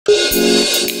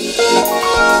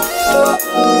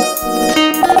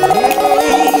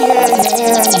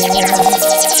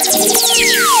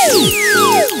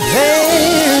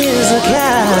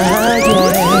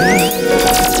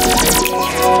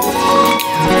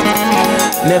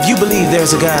Now if you believe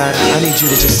there's a God, I need you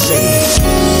to just say it.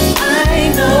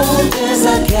 I know there's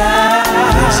a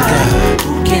God,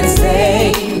 who can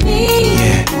save me,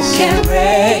 who can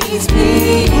raise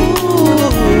me. Ooh.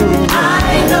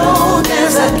 I know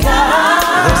there's a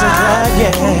God,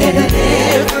 who can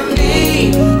deliver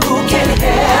me, who can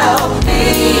help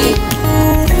me.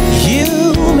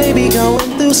 You may be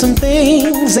going through some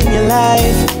things in your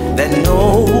life that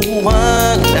no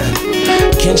one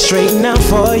can straighten out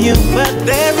for you, but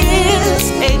there is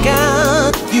a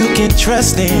God you can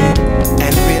trust in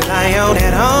and rely on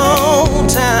at all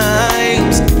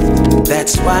times.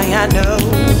 That's why I know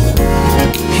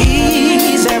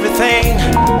He's everything.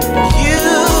 You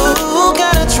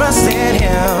gotta trust in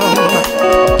Him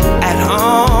at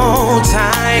all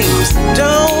times.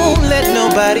 Don't let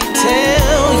nobody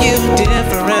tell you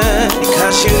different,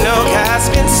 because you know God's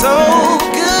been so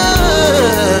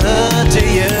good to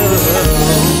you.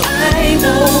 I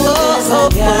know there's a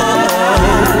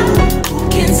God who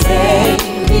can save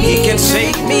me. He can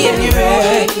save me if you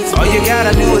raise. All you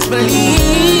gotta do is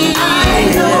believe.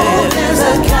 I know there's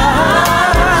a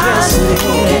God who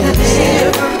can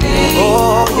deliver me,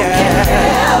 who can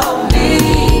help me.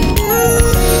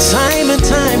 Time and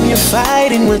time you're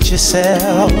fighting with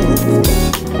yourself,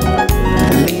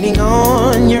 leaning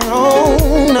on your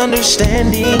own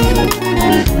understanding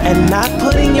and not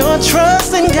putting your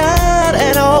trust in God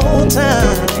at all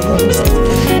times,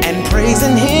 and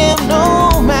praising Him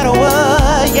no matter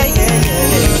what. Yeah.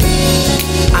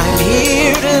 I'm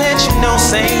here to let you know,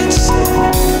 saints,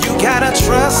 you gotta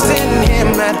trust in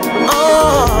Him at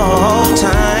all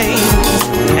times,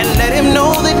 and let Him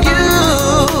know that you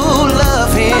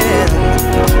love Him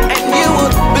and you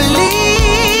will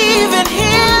believe in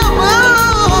Him.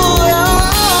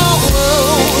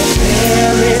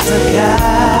 There is a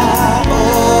God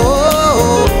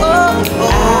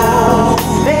out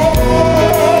there.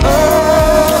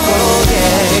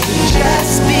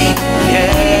 Just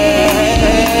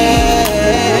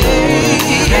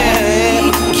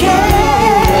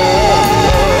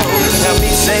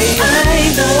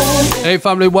Hey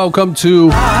family, welcome to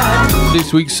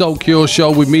this week's Soulcure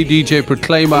show with me, DJ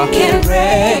Proclaima.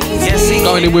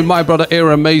 Going in with my brother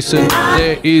Aaron Mason.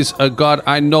 There is a God.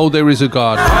 I know there is a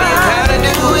God.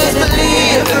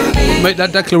 Make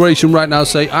that declaration right now.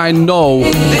 Say, I know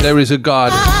there is a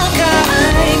God.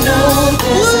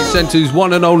 He sent His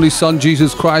one and only Son,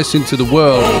 Jesus Christ, into the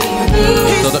world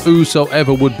so that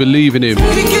whosoever would believe in Him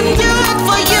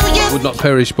would not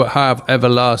perish but have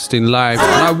everlasting life.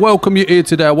 And I welcome you here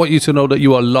today. I want you to know that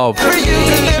you are loved.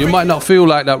 You might not feel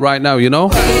like that right now, you know.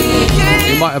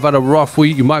 You might have had a rough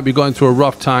week. You might be going through a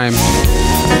rough time.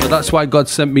 So that's why God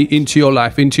sent me into your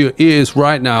life, into your ears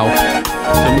right now,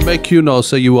 to make you know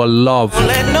so you are loved.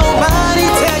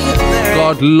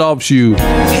 God loves you.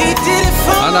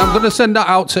 And I'm going to send that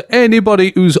out to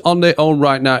anybody who's on their own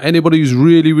right now. Anybody who's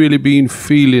really been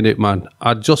feeling it, man.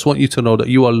 I just want you to know that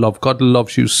you are loved. God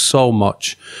loves you so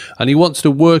much. And He wants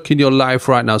to work in your life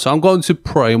right now. So I'm going to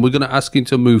pray and we're going to ask Him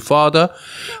to move. Father,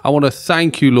 I want to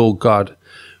thank you, Lord God,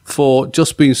 for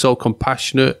just being so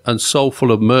compassionate and so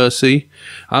full of mercy.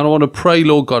 And I want to pray,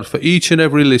 Lord God, for each and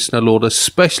every listener, Lord,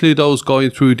 especially those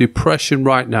going through depression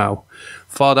right now.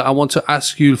 Father, I want to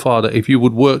ask you, Father, if you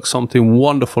would work something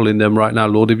wonderful in them right now,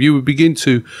 Lord. If you would begin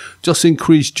to just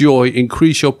increase joy,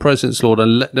 increase your presence, Lord,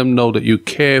 and let them know that you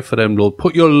care for them, Lord.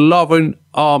 Put your loving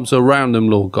arms around them,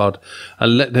 Lord God,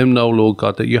 and let them know, Lord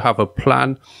God, that you have a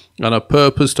plan and a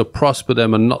purpose to prosper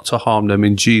them and not to harm them,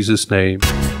 in Jesus' name.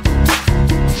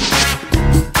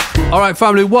 All right,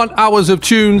 family, 1 hour of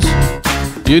tunes.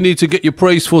 You need to get your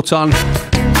praise foot on.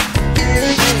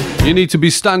 You need to be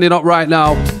standing up right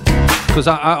now. Because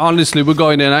I honestly, we're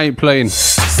going in, I ain't playing.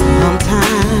 Sometimes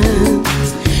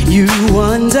you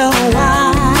wonder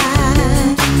why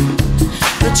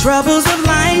the troubles of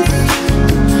life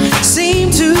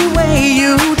seem to weigh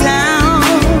you down.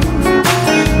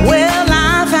 Well,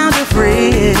 I found a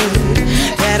friend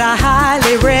that I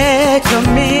highly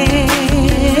recommend.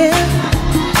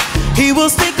 He will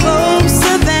stick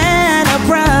closer than a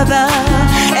brother,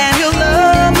 and he'll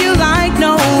love you like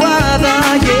no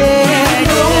other, yeah.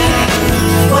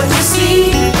 What you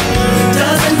see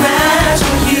doesn't match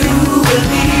what you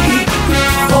believe.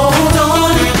 Hold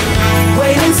on,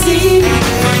 wait and see.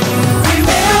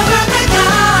 Remember that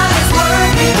God is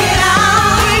working it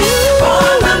out.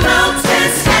 On the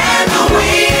mountains and the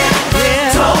wind,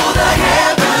 told the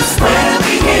heavens where to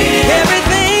begin.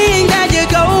 Everything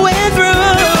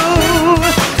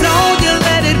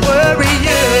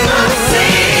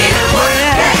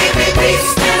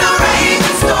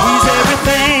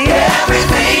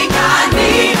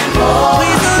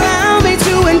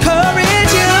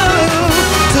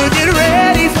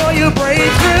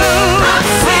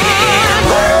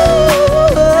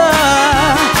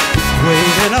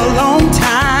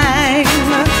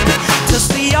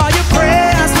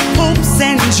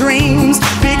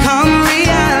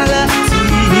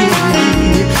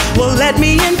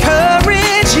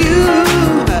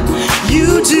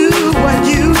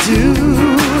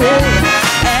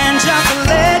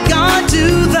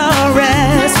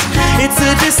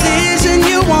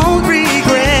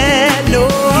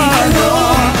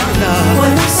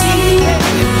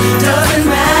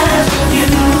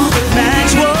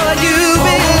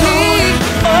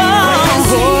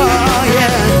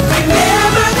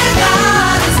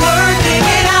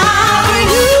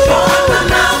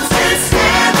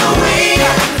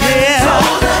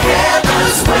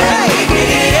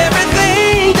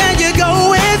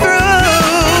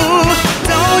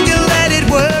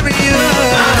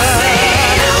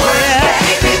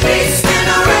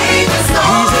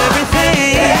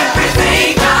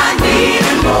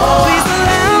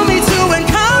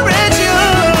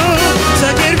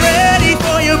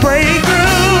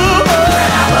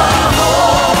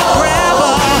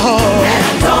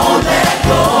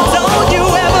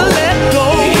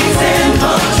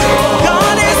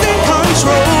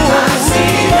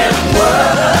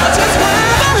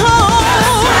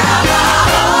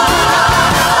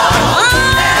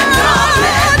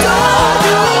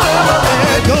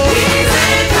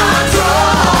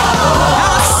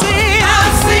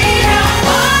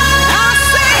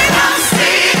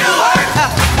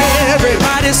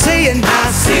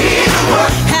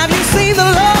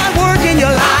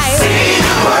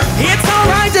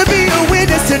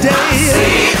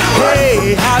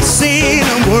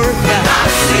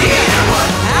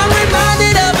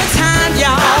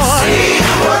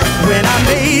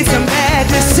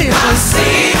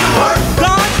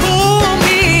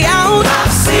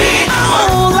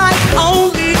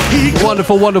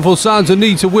wonderful, wonderful sounds.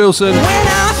 Anita Wilson. When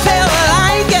I felt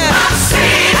like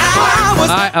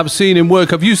I have seen him work.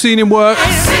 Have you seen him work?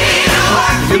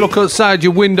 You look outside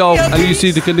your window and you see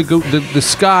the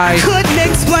sky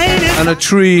and a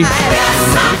tree. You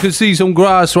can see some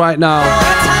grass right now.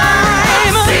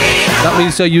 That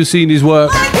means that you've seen his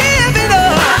work.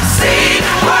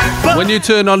 When you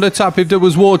turn on the tap, if there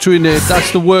was water in it, that's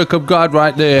the work of God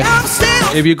right there.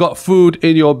 If you got food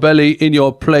in your belly, in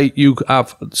your plate, you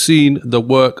have seen the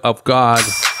work of God.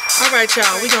 All right, y'all,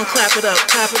 we're going to clap it up,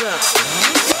 clap it up.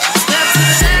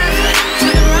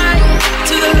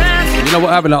 You know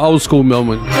what, having an old school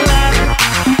moment.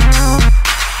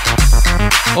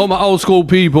 All my old school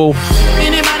people.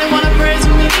 Anybody want to praise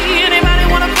me? Anybody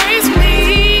want to praise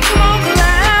me? Come on,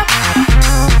 clap.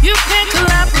 You can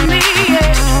clap for me,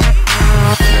 yeah.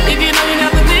 If you know you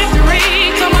got the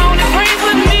victory, come on and praise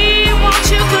with me.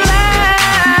 Won't you clap?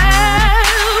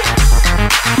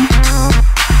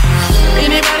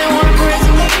 Anybody want to praise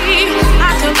me? I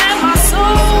command my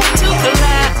soul to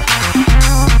clap.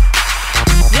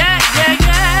 Yeah, yeah,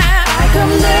 yeah. I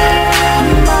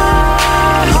command my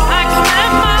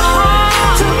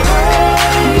heart to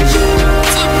praise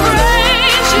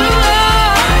you,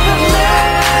 Lord.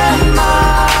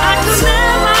 I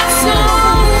command my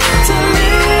soul to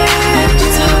lift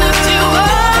you up.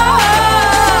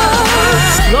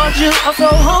 Lord, you are so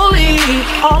holy.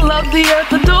 All of the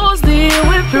earth adores thee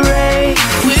with praise,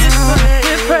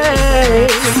 with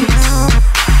praise.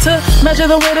 To measure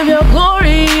the weight of your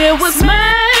glory, it was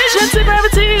measured to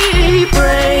gravity.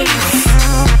 Praise,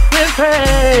 with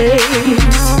praise.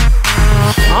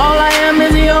 All I am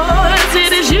is yours,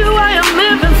 it is you I am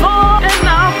living for, and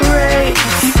I'll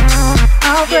praise,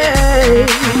 I'll praise.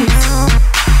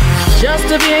 Just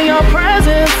to be in your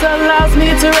presence allows me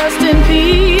to rest in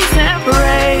peace and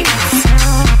praise,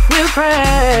 with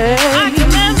praise. I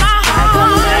command my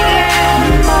heart,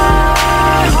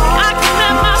 I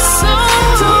command my soul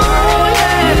to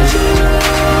praise you.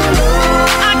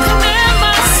 I command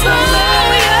my soul,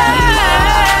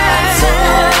 yeah,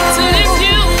 to lift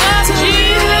you up,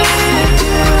 Jesus.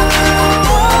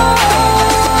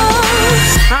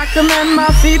 I command my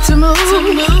feet to move.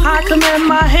 I command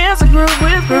my hands to groove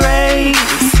with praise.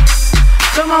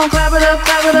 Come on, clap it up,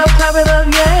 clap it up, clap it up,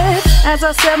 yeah. As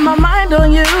I set my mind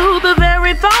on you, the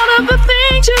very thought of the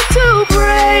things you do,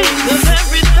 praise. The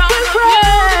very thought of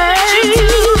praise.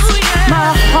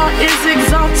 My heart is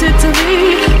exalted to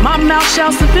thee. My mouth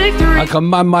shouts the victory. I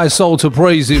command my soul to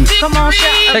praise him. Come on,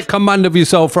 shout. Take command of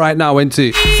yourself right now, ain't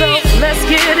it? So let's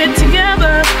get it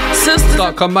together, sisters.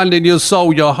 Start commanding your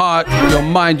soul, your heart, your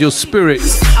mind, your spirit.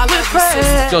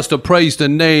 Just to praise the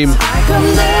name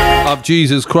of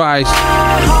Jesus Christ.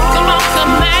 Come on,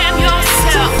 command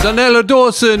yourself. Danella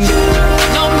Dawson. No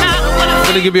matter what I'm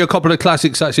going to give you a couple of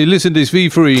classics actually. Listen to this,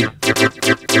 V3.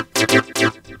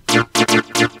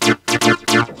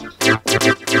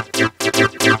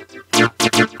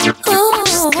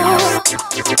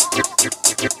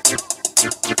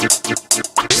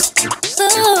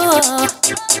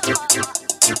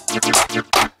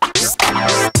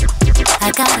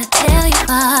 I gotta tell you,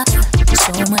 Father,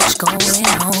 so much going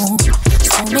on.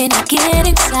 So many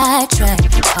getting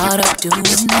sidetracked, caught up doing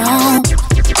wrong.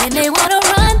 When they wanna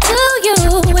run to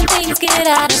you when things get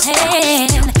out of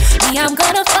hand, me, I'm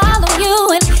gonna follow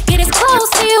you and get as close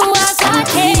to you as I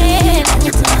can.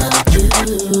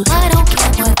 I don't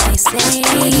care what they say.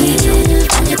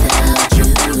 Without you,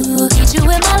 need you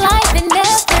in my life in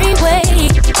every way.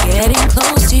 Getting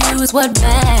close to you is what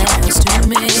matters to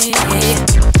me.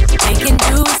 They can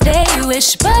do as they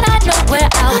wish, but I know where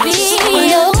I'll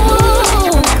be. Oh,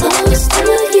 close to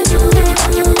you,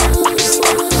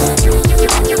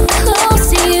 close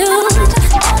to you,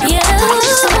 yeah.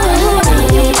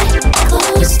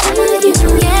 Close to you,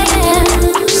 yeah.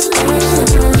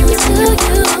 To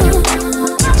you.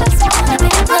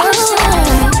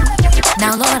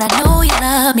 Now, Lord, I know you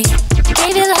love me.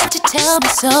 Gave your life to tell me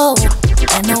so.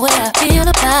 And the way I feel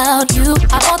about you,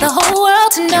 I want the whole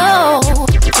world to know.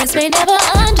 Friends may never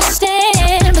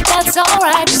understand, but that's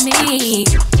alright with me.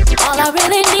 All I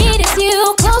really need is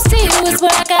you. Close to you is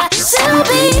where I got to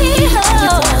be.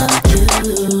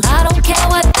 Oh, I don't care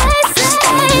what they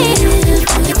say.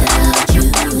 Without you,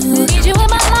 need you in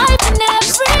my life in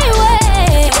every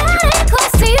way. Getting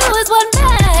close to you is what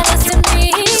matters to me.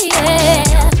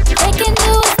 Yeah, they can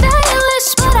do as they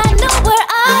wish, but I know where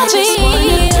I'll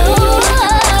be.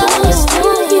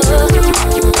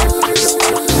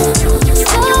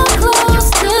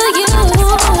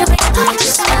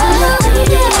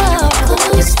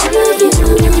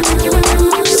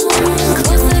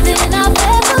 Closer than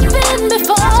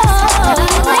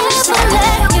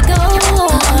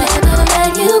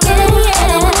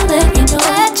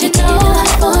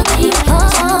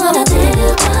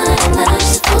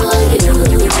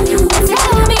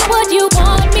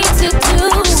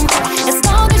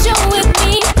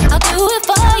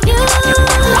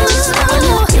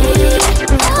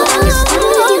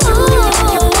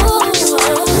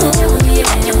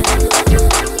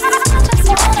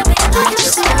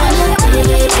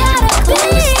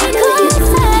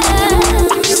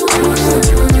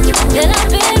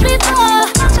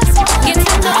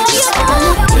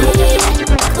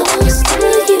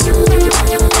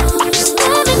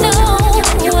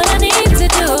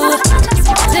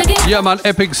Yeah, man,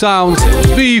 Epic Sounds,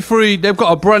 V3, they've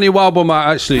got a brand new album out,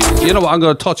 actually. You know what, I'm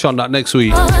going to touch on that next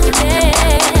week. Gonna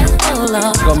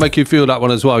make you feel that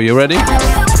one as well. You ready?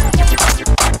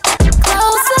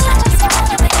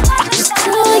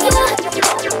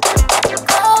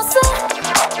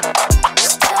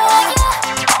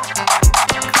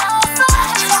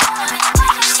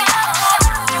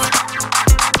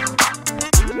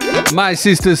 My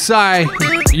Sister Sai,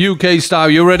 UK style.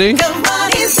 You ready?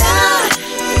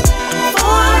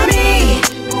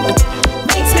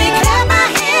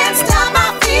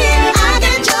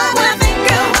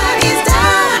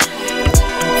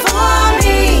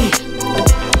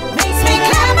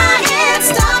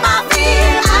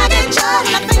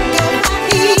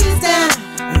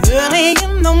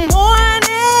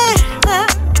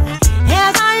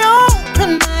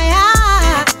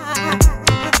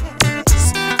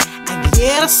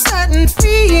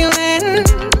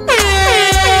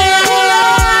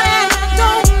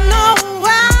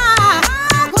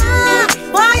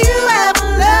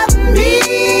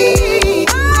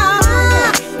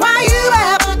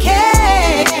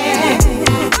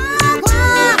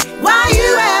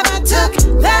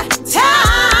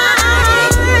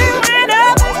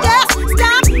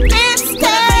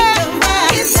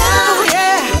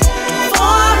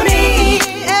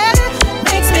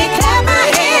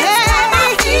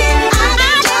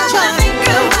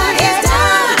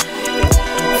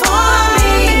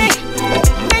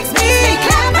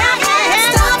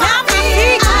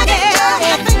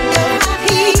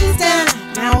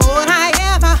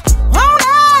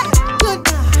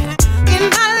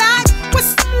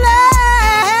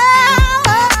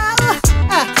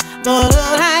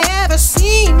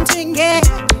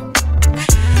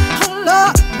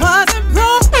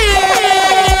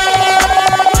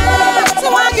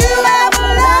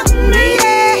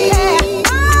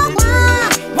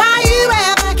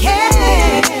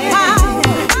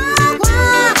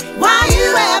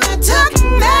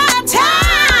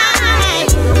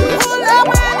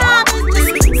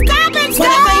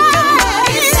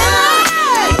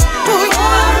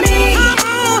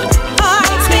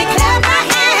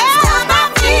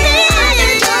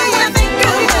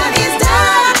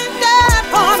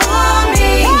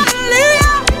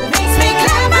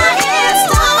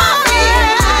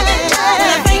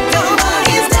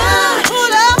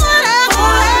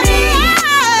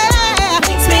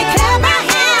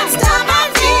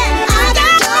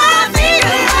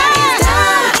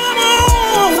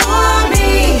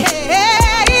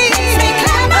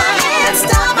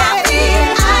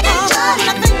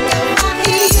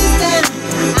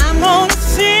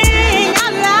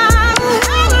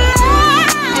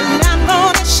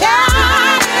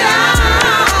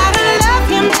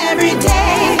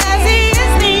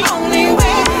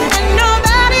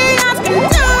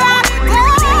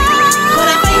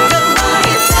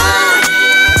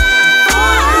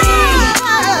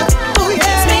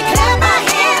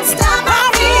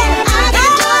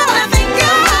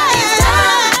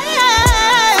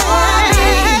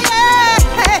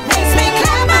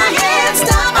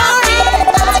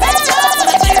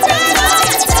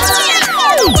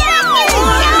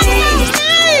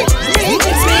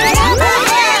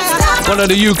 One of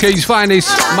the UK's finest,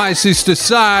 My Sister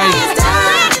Sai.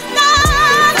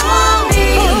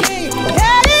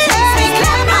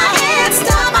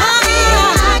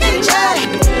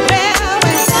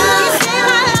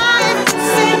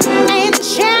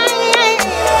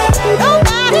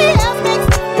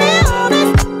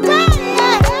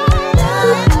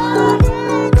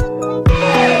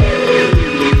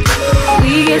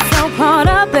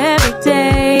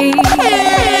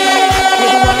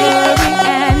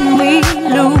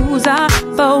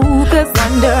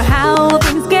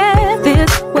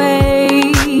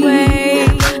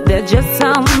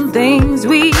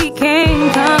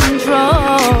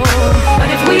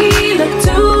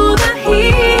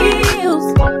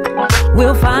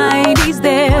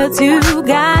 To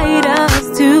guide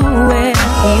us to where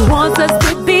He wants us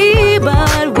to be,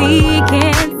 but we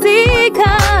can't see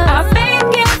 'cause our faith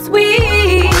gets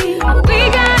weak. We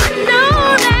gotta know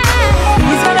that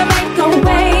He's gonna make a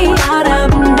way out of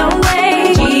no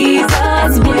way.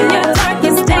 Jesus, in your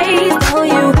darkest days, though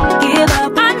you give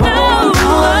up, I know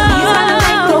He's gonna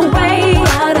make a way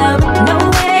out of no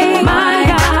way. My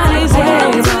God, hold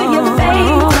on to your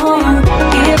faith, don't you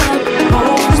give up.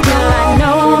 Still, I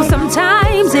know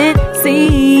sometimes it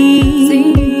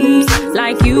seems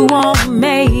like you won't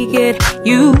make it,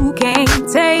 you can't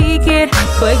take it,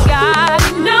 but God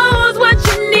knows what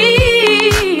you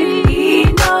need. He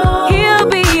knows. He'll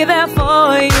be there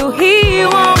for you, He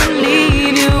won't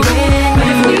leave you. But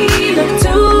if we look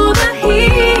to the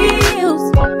hills,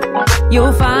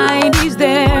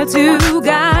 there to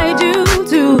guide you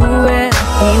to where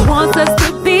He wants us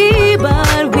to be,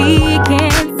 but we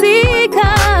can't see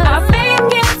 'cause our faith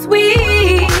gets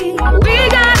weak. We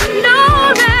gotta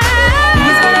know that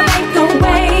He's gonna make a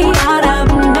way out of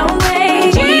no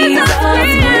way. Jesus,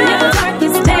 in your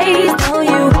darkest days, don't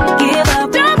you give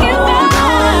up. Don't give up.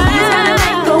 He's gonna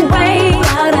make a way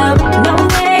out of no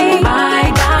way. My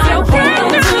God, your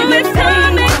breakthrough is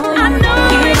coming. I know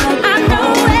it. I know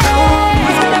it.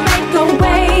 He's gonna make a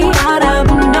way out of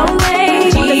no way.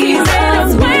 Jesus,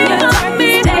 in your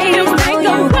darkest days, don't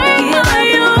you give up.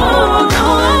 Hold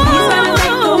on. He's gonna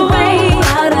make a way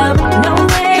out of no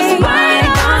way. My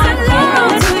God, hold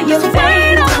on to your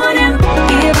faith. Don't you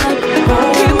give up.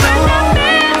 You were not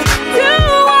meant to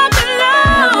walk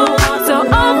alone. So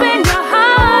open your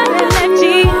heart and let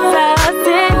Jesus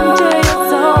into your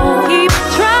soul. Keep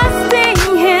trusting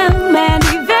Him and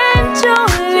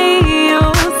eventually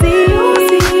you'll see.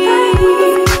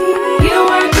 You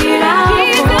work it out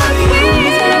for you.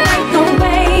 He's gonna make a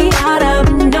way out of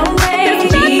no way.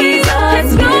 Jesus,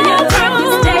 in your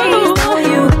darkest days, don't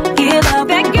you give up.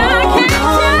 Hold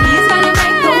on. He's gonna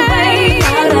make a way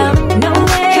out of no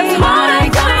way. My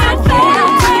God, hold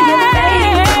on to your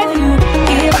faith. Don't you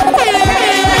give up. He's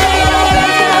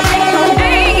gonna make a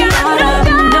way out of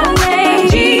no way.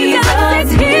 Jesus,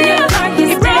 in your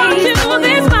darkest days, don't you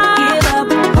give up.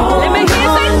 Hold on. He's gonna make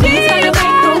a way out of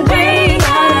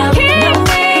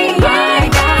no way. My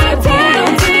God, hold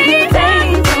on to your faith.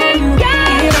 Don't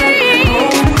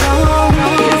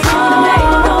you give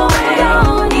up. Hold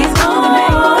on. He's gonna make a way. He's gonna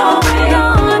make a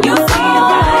way. You'll see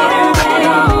a brighter day.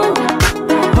 Hold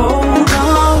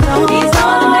on. He's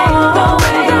gonna make a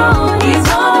way. He's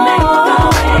gonna make a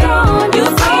way.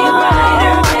 You'll see a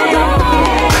brighter day.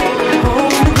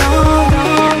 Hold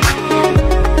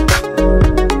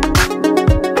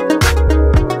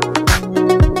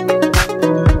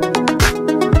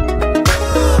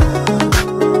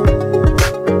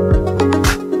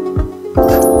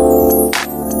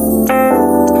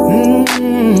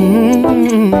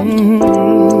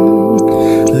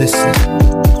Listen,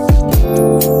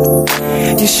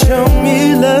 you show me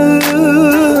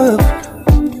love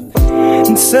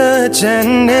in such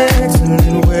an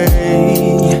excellent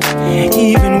way.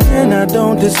 Even when I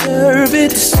don't deserve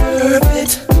it,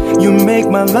 you make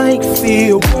my life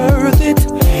feel worth it.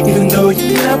 Even though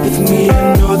you're not with me,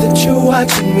 I know that you're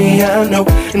watching me. I know,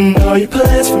 and all your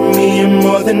plans for me are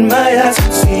more than my eyes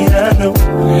can see. I know,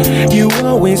 you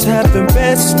always have the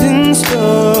best in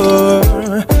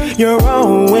store. You're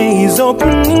always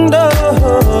opening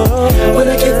doors. When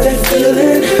I get that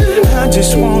feeling, I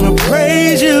just wanna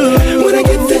praise you. When I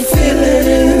get that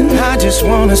feeling, I just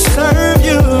wanna serve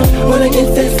you. When I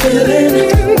get that feeling,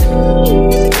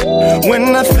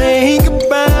 when I think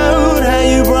about how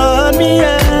you brought me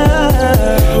out.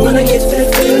 When I get that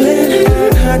feeling,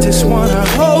 I just wanna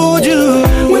hold you.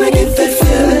 When I get that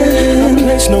feeling,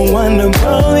 there's no one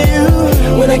above you.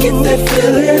 When I get that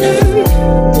feeling,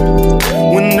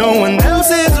 when no one else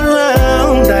is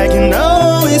around, I can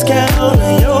always count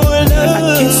on your love.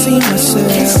 I can't see myself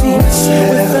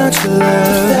without your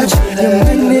love. You're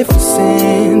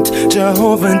magnificent,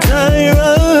 Jehovah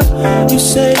Jireh. You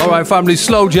say. All right, family,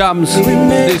 slow jams.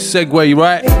 This segue,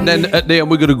 right? Then at the end,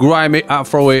 we're gonna grime it,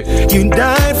 afro it, You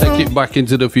died for take it back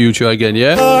into the future again,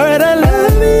 yeah? Lord, I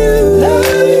love you.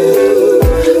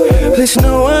 There's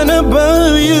no one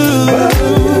above you.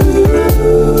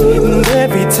 And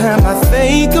every time I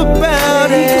think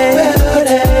about it,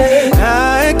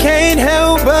 I can't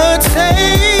help but say,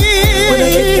 when I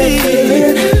get that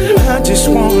feeling, I just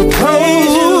wanna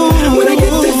praise you. When I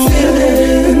get that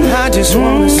feeling, I just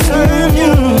wanna serve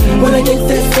you. When I get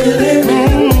that feeling,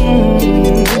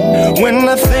 when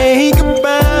I think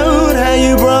about how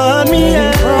you brought me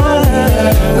out.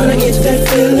 When I get that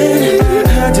feeling,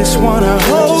 I just wanna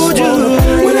hold you.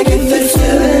 When I get that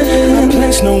feeling,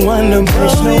 there's no one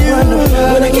above you.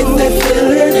 When I get that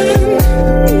feeling,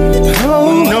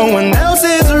 oh, no one else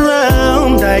is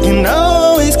around. I can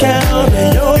always count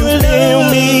on you. You feel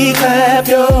me, clap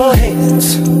your hands.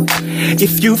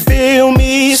 If you feel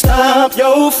me, stomp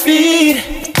your feet.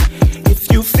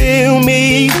 If you feel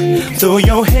me, throw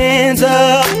your hands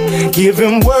up, give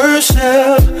him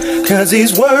worship, 'cause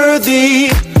he's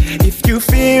worthy. If you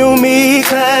feel me,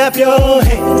 clap your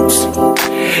hands.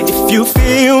 If you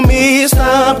feel me,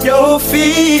 stomp your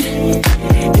feet.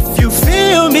 If you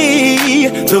feel me,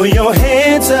 throw your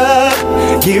hands up,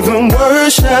 give him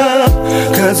worship,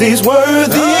 'cause he's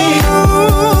worthy.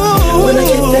 Oh, when I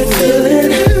get that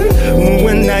feeling,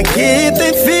 when I get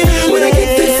that feeling, when I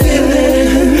get that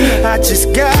feeling, I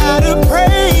just gotta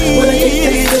pray.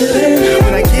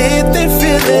 When I get that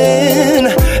feeling,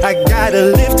 try to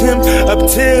lift him up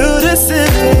till the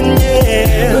ceiling,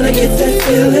 yeah. When I get that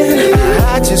feeling,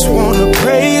 I just wanna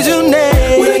praise your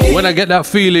name. When I get that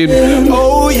feeling,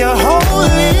 oh, you're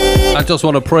holy. I just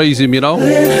want to praise him, you know.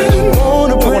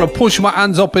 I want to push my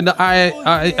hands up in the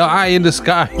eye in the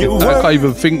sky. I can't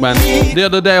even think, man. The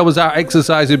other day I was out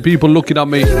exercising, people looking at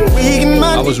me.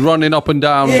 I was running up and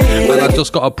down, and I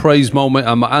just got a praise moment,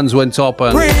 and my hands went up,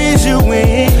 and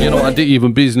you know, I did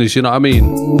even business. You know what I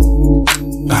mean?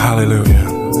 Hallelujah.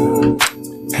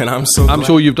 And I'm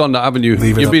sure you've done that, haven't you?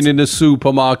 You've been in the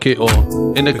supermarket or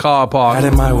in the car park,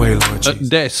 had it my way, Lord Jesus. At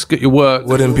desk at your work,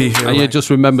 wouldn't be here, and you just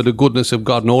remember the goodness of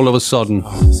God, and all of a sudden, you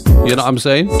know what I'm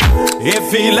saying?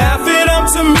 If he laughed it up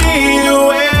to me,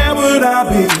 where would I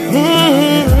be?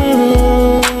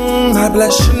 I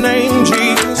bless your name,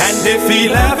 Jesus. And if he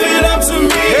laughed it up to me,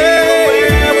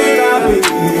 where would I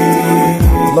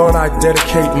be? Lord, I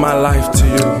dedicate my life to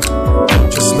you.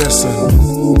 Just listen.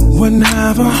 Wouldn't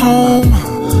have a home,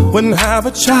 wouldn't have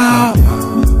a job,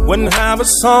 wouldn't have a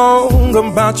song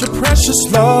about your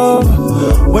precious love,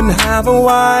 wouldn't have a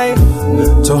wife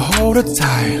to hold her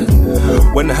tight,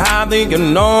 wouldn't have the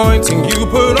anointing you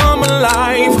put on my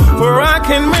life. For I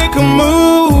can't make a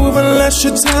move unless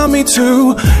you tell me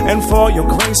to. And for your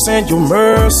grace and your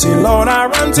mercy, Lord, I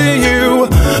run to you.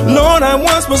 Lord, I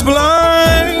once was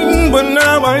blind, but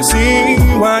now I see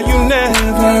why you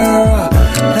never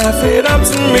laugh it up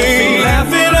to me.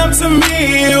 Laugh it up to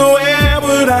me, where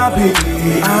would I be?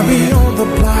 I'd be on the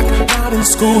block, not in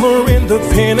school or in the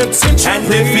penitentiary. And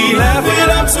if he laugh it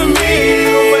up to me,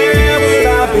 where would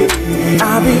I be?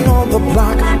 I'd be on the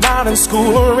block, not in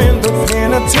school or in the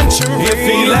penitentiary. If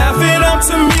he laugh it up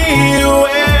to me,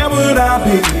 where would I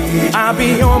be? I'd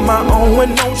be on my own with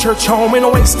no church home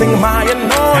and wasting my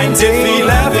anointing. And if he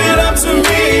laugh it up to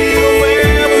me,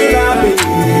 where would I be?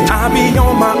 I'd be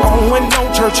on my own with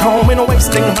no church home and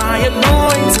wasting my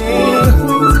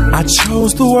anointing. I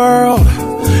chose the world,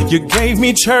 you gave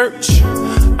me church.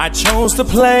 I chose to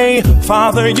play,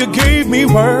 Father, you gave me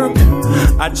work.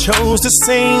 I chose to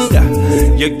sing,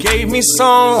 you gave me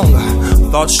song.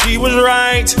 Thought she was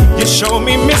right, you showed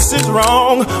me Mrs.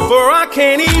 Wrong. For I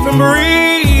can't even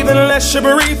breathe unless you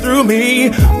breathe through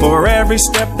me. For every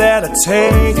step that I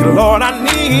take, Lord, I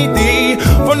need thee.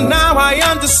 For now I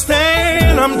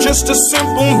understand I'm just a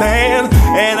simple man,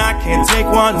 and I can't take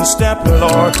one step,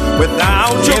 Lord,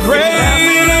 without your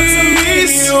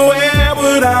grace. Where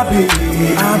would I be?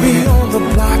 I'd be on the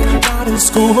block, not in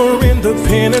school or in the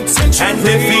penitentiary. And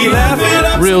if he left it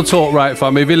up, real talk, right,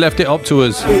 fam? If he left it up to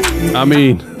us, I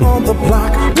mean, on the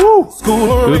block,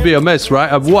 it would be a mess,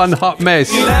 right? A one hot mess.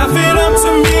 He left it up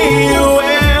to me,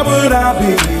 where would I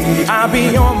be? I'd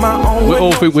be on my own. We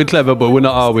all think we're clever, but we're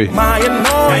not, are we? My anointing.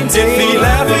 And if he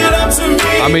left it up to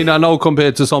me, I mean, I know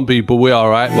compared to some people we are,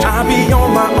 right? But I'd be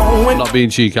on my own. Not being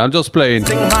cheeky, I'm just playing.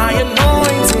 My anointing.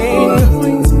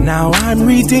 Now I'm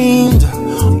redeemed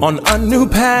on a new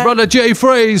path. Brother J.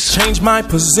 Phrase. Change my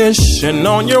position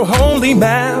on your holy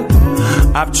map.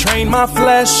 I've trained my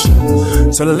flesh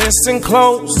to listen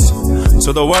close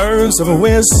to the words of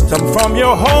wisdom from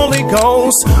your Holy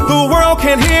Ghost. The world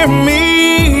can't hear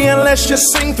me unless you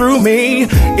sing through me.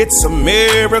 It's a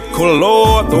miracle,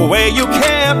 Lord, the way you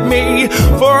kept me.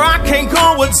 For I can't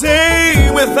go a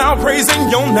day without praising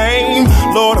your name.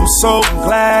 Lord, I'm so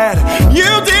glad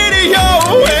you did it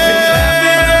your way.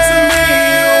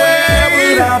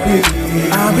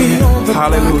 I'll be on the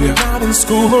hallelujah. Block, not in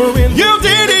school or in you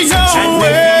did it your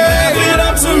way. If he left it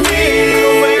up to me,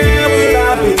 where would I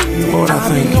be? Lord, I'll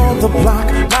be on the block,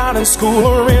 not in school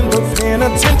or in the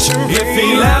penitentiary. If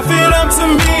he left it up to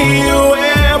me,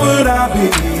 where would I be?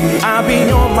 I'll be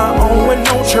on my own with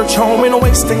no church home and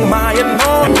wasting my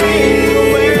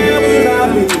anointing. Where would I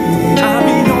be? I'll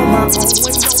be on my own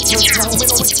with no church home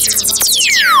and wasting my anointing.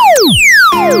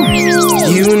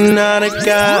 You're not a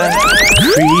God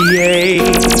created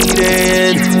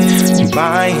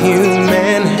by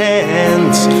human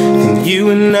hands, and you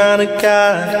are not a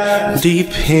God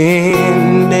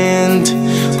dependent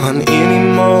on any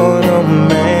mortal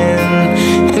man,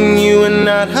 and you are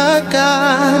not a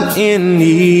God in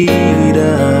need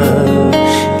of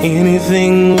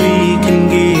anything we can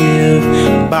give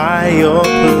by your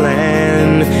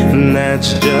plan, and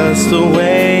that's just the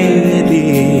way it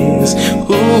is.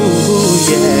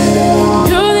 Ooh, yeah.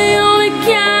 You're the only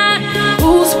God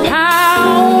whose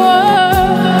power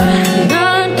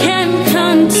none can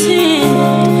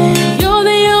contend. You're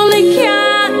the only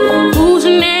God whose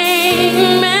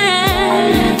name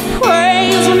and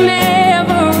praise will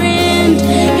never end.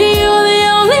 You're the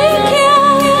only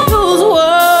God who's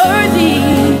worthy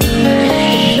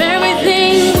of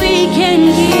everything we can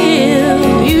give.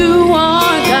 You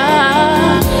are God.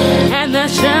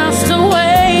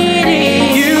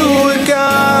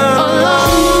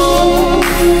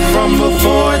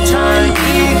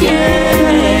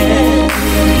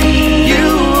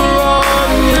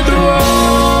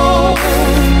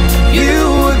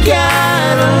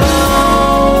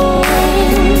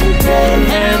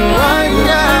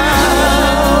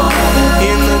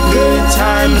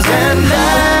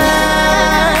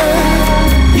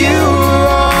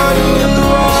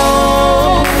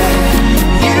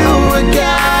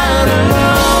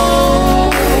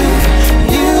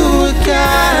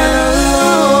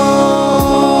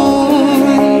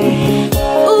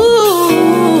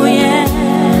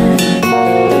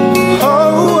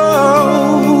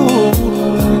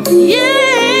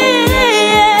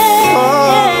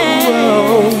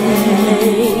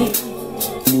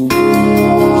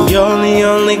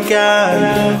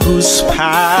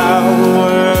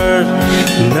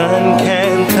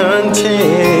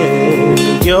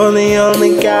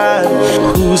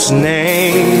 whose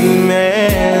name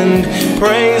and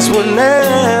praise will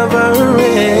never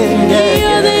end.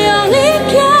 You're the only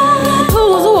God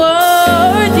who's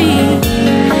worthy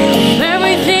of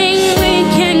everything we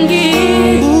can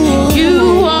give.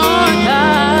 You are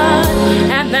God,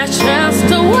 and that's just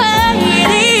the way it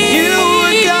is. You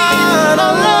are God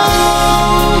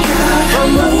alone from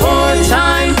before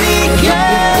time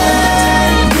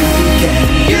began.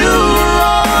 You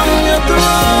are on your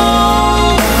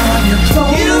throne.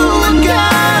 You are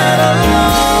God alone.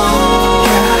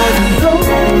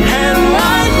 And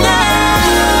right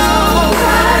now,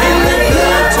 in the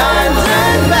good times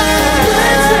and bad,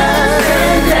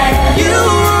 you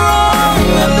are on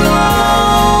the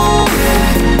throne.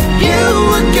 You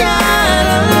are God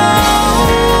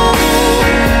alone.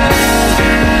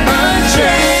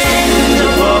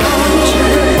 Unchangeable,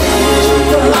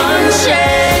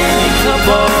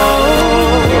 unshakable,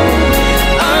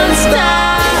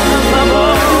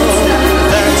 unstoppable.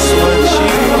 That's what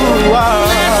you are.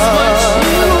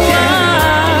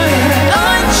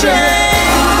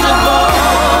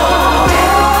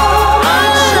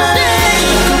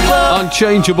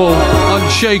 Unchangeable,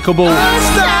 unshakable.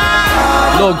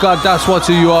 Lord God, that's what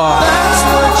you are. That's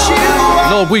what you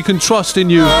are. Lord, we can trust in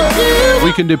you.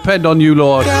 We can depend on you,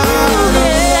 Lord.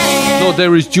 Lord,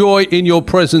 there is joy in your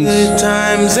presence.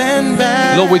 Times and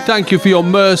bad. Lord, we thank you for your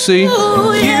mercy.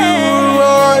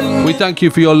 We thank you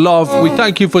for your love. We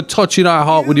thank you for touching our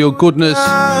heart with your goodness,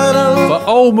 for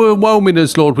overwhelming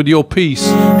us, Lord, with your peace.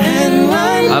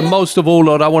 And most of all,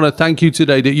 Lord, I want to thank you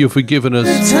today that you've forgiven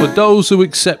us. For those who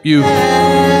accept you,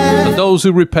 and those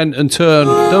who repent and turn,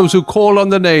 those who call on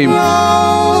the name.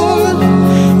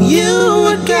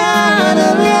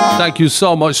 Thank you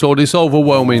so much, Lord. It's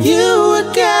overwhelming.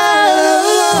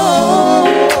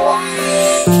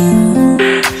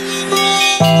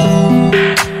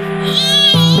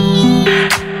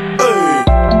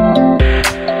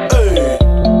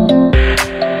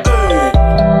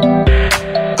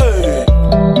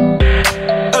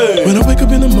 When I wake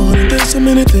up in the morning, there's so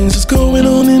many things that's going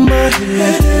on in my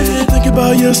head. Think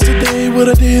about yesterday, what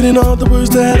I did and all the words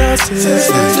that I said.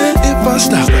 If I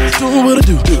stop doing what I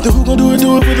do, then who gon' do it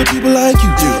for the people like you?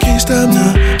 Can't stop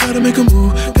now, gotta make a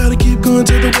move, gotta keep going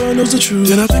till the world knows the truth.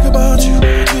 Then I think about you,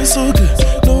 feel so good.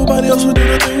 Nobody else would do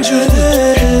the things you do.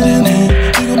 Hand in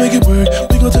hand, we gon' make it work.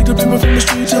 We gon' take the people from the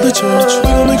street to the church.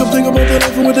 We gon' make them think about their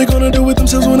life and what they gonna do with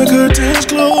themselves when the curtains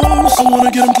close. I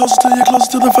wanna get them closer to you,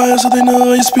 closer to the fire, so they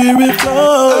know your spirit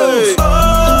flows.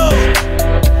 Oh,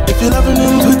 if you're loving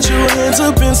them, put your hands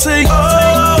up and say,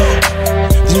 oh.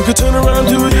 Then you can turn around,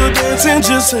 do your dance and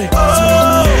just say,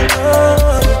 oh, oh,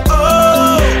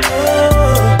 oh,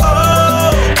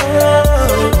 oh,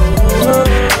 oh,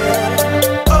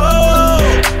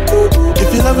 oh.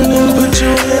 If you're loving them, put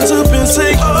your hands up and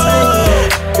say, oh.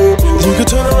 Then you can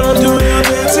turn around, do your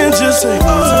dance and just say, oh, oh,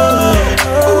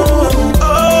 oh.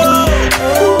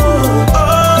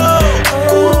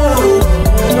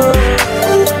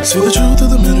 See, the truth of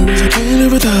the matter is I can't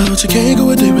live without you. Can't go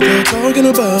a day without talking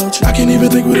about you. I can't even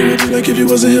think what it would be like if you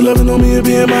wasn't here loving on me and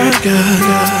being my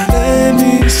guy. Let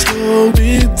me slow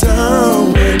it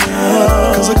down right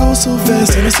now, cause I go so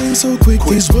fast and I sing so quick.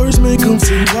 These words may come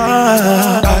to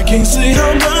why I can't say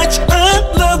how much I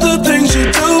love the things you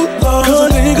do, Lord. Cause I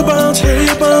think about, pray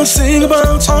about, sing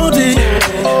about all day.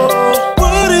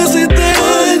 What is it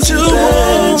that you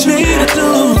want me to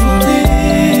do?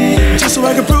 So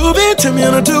I can prove it, tell me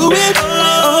how to do it.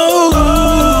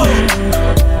 Oh,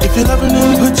 if you're loving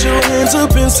them, put your hands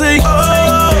up and say,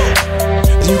 oh.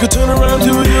 Then you can turn around,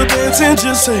 do your dance and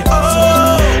just say,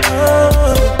 oh,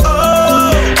 oh,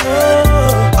 oh,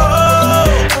 oh,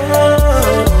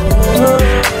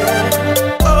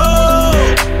 oh.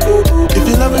 If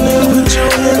you're loving them, put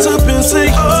your hands up and say,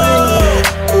 oh.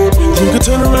 Then you can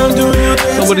turn around, do your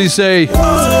dance. Somebody say,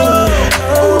 oh.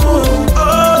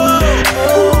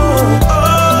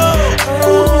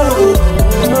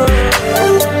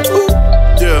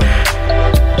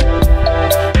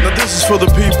 For the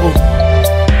people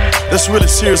that's really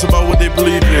serious about what they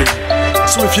believe in.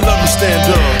 So if you love them,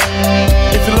 stand up.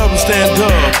 If you love them, stand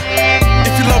up.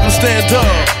 If you love them, stand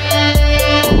up.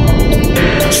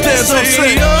 Stand up,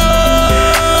 say, oh,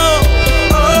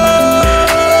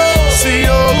 oh, say,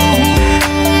 oh,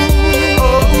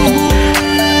 oh,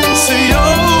 say, oh,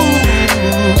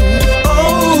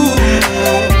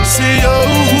 oh, say, oh,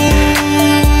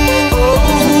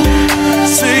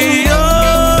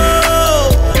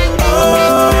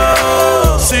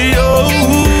 oh, say, oh.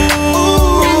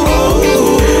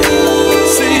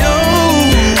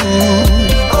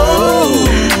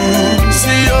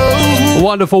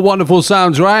 Wonderful, wonderful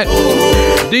sounds, right?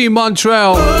 D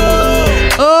Montreal.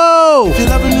 Oh! If you're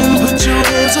loving him, put your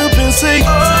hands up and say,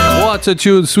 oh. What a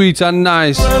tune, sweet and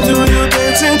nice. While do your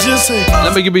dancing, just say, oh.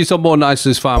 Let me give you some more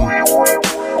niceness, fam.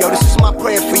 Yo, this is my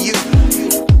prayer for you.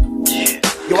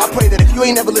 Yo, I pray that if you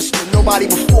ain't never listened to nobody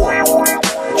before,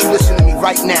 that you listen to me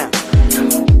right now.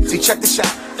 See, check this out.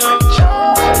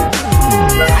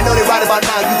 I know that right about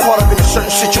now you caught up in a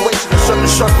certain situation, a certain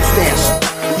circumstance.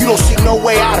 You don't see no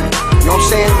way out of it. You know what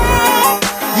I'm saying?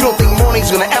 You don't think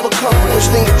morning's gonna ever come from this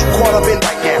thing that you caught up in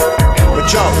right now. But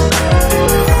yo,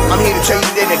 I'm here to tell you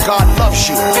today that God loves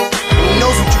you. And He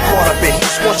knows what you caught up in. He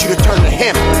just wants you to turn to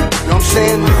Him. You know what I'm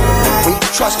saying? When you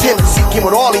trust Him and seek Him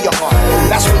with all of your heart,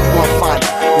 that's when you're gonna find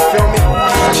it. You feel me?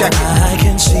 Check it. I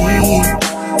can see you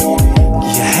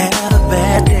had a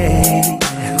bad day.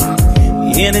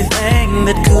 Anything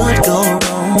that could go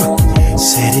wrong,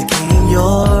 said it came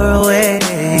your way.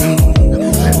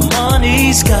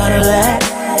 Money's gotta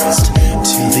last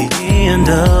till the end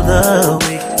of the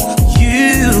week.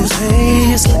 You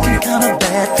say it's looking kinda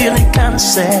bad, feeling kinda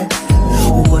sad.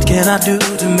 What can I do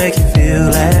to make you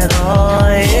feel at all?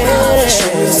 Yeah.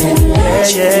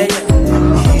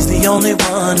 He's the only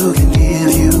one who can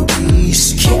give you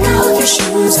peace. Kick off your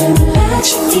shoes and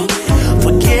relax your feet.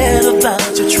 Forget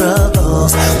about your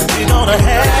troubles. We're gonna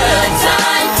have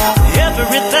time.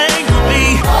 Everything will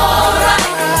be alright.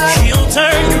 He'll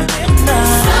turn your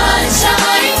midnight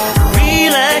sunshine.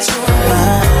 Relax your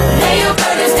mind. Lay your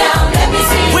burdens down. Let me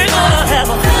see. We're gonna have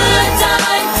a good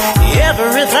time.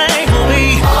 Everything will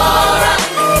be alright.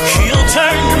 He'll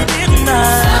turn your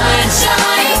midnight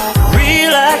sunshine.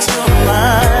 Relax your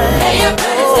mind. Lay your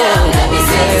burdens down. Let me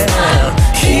see his smile.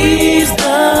 He's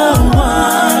the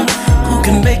one who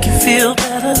can make you feel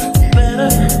better, better.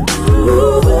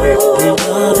 The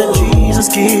love that Jesus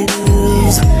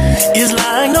gives is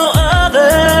like no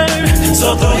other.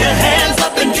 So throw your hands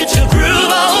up and get your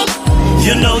groove on.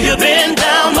 You know you've been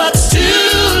down much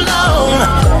too long.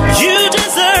 You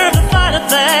deserve the finer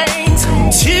things.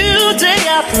 Today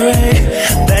I pray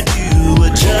that you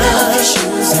would just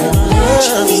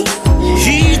love.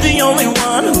 He's the only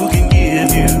one who can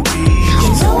give you peace. You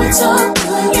know it's all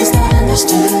good, is that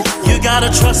understood? You gotta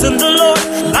trust in the Lord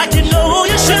like you know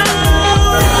you should.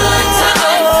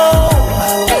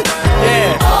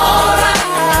 Yeah. Alright.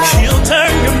 He'll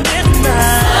turn your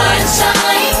midnight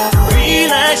sunshine.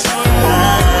 Relax your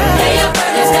mind. Lay your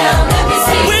burdens down, let me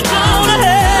see. We're gonna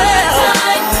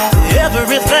have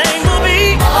everything will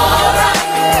be alright.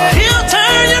 He'll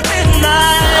turn your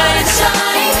midnight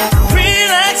sunshine.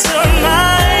 Relax your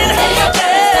mind. Lay your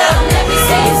burdens down, let me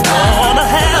see. Gonna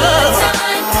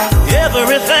have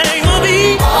everything will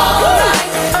be alright.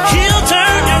 He'll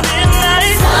turn your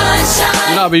midnight sunshine.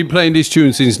 You know, I've been playing this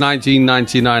tune since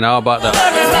 1999. How about that?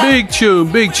 Big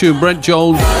tune, big tune. Brent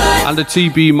Jones and the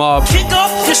TB Mob. Kick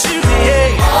off your shoes, yeah.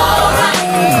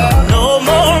 No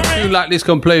more. A tune like this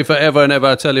can play forever and ever,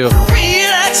 I tell you.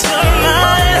 Relax your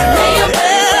mind.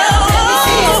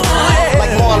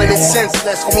 Like Marlon, it's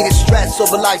senseless for me to stress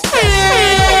over life's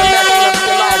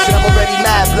I'm already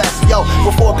mad blessed. Yo,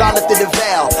 before God lifted the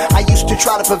veil, I used to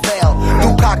try to prevail.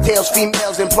 Do cocktails,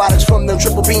 females, and products from them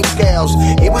triple beam scales.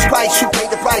 It was Christ who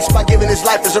paid the price by giving his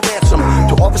life as a ransom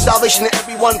to offer salvation to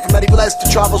everyone from Eddie Bless to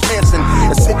Charles Manson.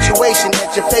 A situation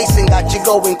that you're facing got you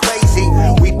going crazy.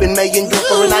 Weeping may endure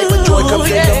for a night, but joy comes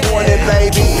in the morning,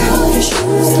 baby.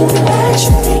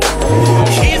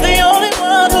 He's the only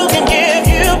one who can give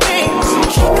you peace.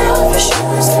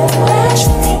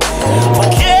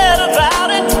 Forget about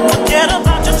it. Forget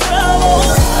about your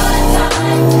troubles.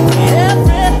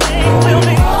 Everything will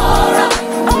be alright.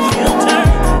 He'll turn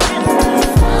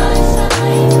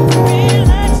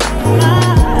relax your mind.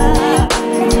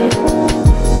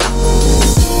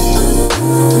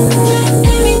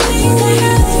 Everything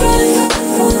that's right.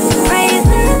 Praise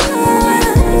the Lord.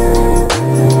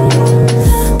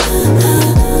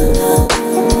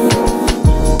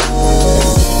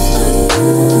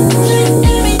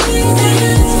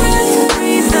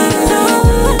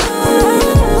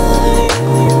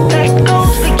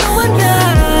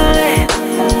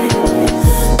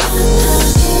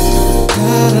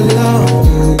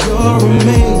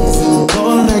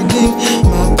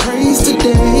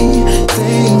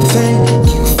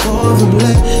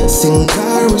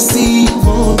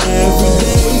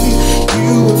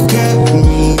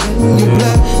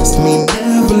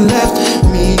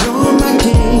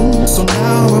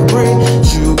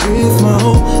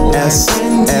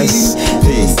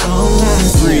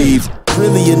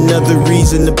 another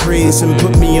reason to praise him.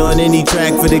 Put me on any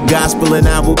track for the gospel and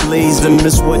I will blaze them.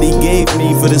 It's what he gave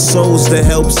me for the souls to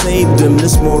help save them.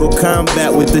 This Mortal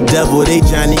Kombat with the devil, they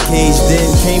Johnny Cage then.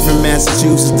 Came from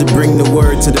Massachusetts to bring the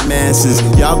word to the masses.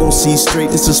 Y'all gon' see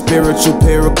straight, it's a spiritual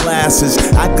pair of glasses.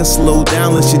 I can slow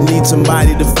down unless you need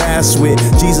somebody to fast with.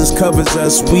 Jesus covers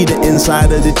us, we the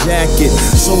inside of the jacket.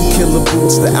 Soul killer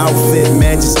boots, the outfit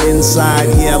matches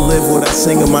inside. Yeah, I live what I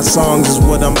sing in my songs is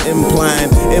what I'm implying.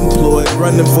 Employed,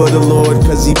 running for the Lord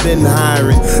cause he been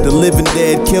hiring. The living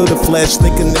dead kill the flesh,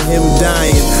 thinking of him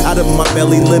dying. Out of my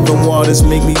belly living waters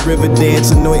make me river dance.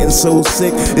 Anointing so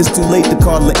sick, it's too late to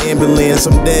call the ambulance.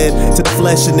 I'm dead to the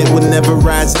flesh and it will never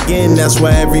rise again. That's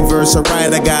why every verse I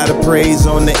write I gotta praise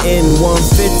on the end.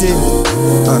 150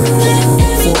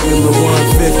 Formula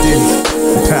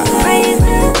 150 ha.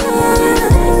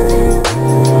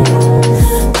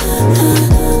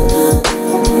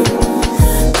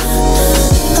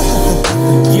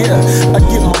 I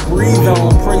get my breathe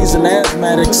on, praising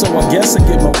asthmatic, so I guess I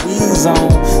get my wheeze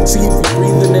on. See, if you're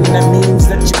breathing, then that means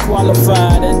that you're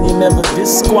qualified, and you're never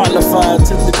disqualified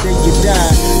till the day you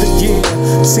die. Again,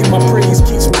 see, my praise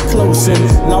keeps me close, and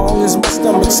long as my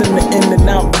stomach's in the in and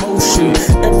out motion.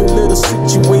 Every little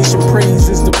situation, praise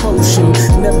is the potion.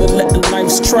 Never let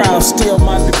life's trial steal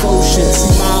my devotion.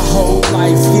 See, my whole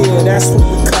life, yeah, that's what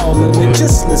we callin' it.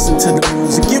 Just listen to the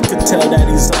music, you can tell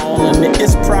that he's all in it.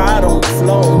 It's pride on the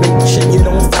flow, make sure you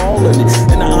don't fall in it.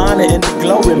 And the honor and the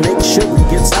glory, make sure he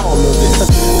gets all of it.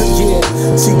 Yeah,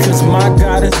 see, cause my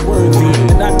God is worthy,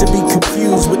 and not to be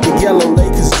confused with the yellow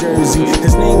Lakers jersey.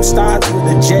 His name starts with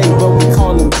a J, but we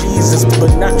call him Jesus.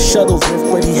 But not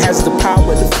Shuttlesworth, but he has the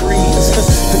power to freeze.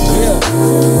 Yeah.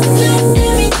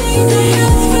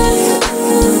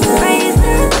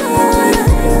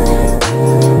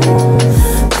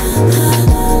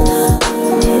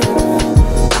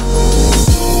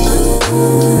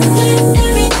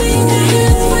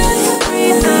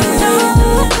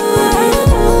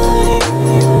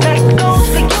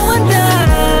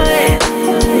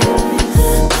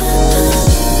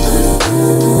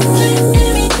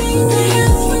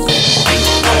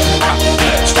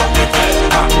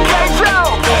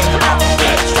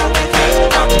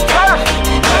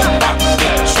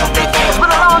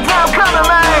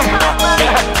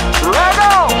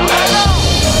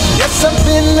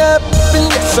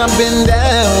 I've been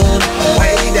down,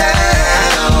 way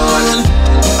down.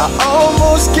 I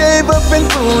almost gave up and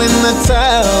threw in the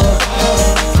towel.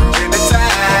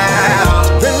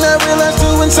 Then I realized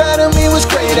who inside of me was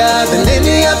greater than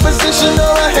any opposition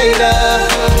or a hater.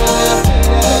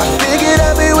 I figured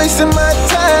I'd be wasting my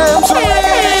time, so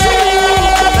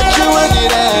let you work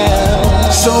it out.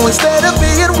 So instead of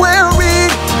being worried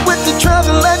with the trials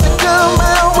and life that come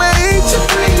my way to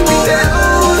bring me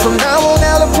down, from now on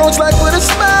I'll approach life with a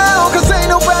smile, cause ain't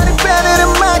nobody better than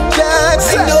my God.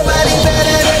 Ain't nobody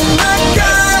better than my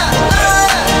God.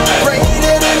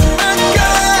 Greater than my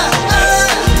God.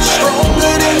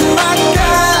 Stronger than my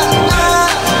God.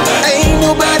 Ain't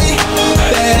nobody,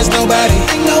 there's nobody.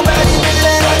 Ain't nobody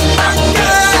better than my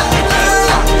God.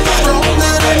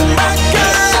 Stronger than my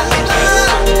God.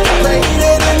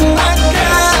 Greater than my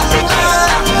God.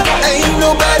 Ain't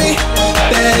nobody,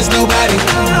 there's nobody.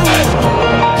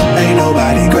 Ain't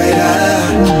nobody greater,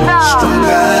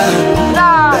 stronger,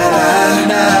 better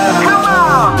now.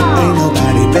 Ain't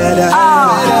nobody better,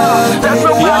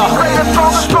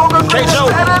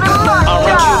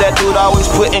 that dude always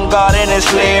putting God in his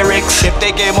lyrics. If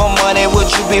they gave more money, would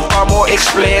you be far more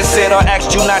explicit? Or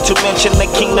asked you not to mention the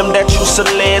kingdom that you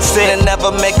solicit? And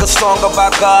never make a song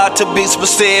about God to be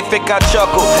specific. I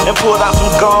chuckled and pulled out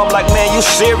some gum like, man, you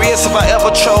serious? If I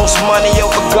ever chose money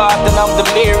over God, then I'm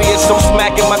delirious. I'm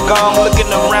smacking my gum, looking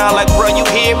around like, bro, you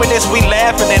hearing this? We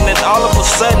laughing, and then all of a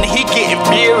sudden he getting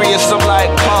furious. I'm like,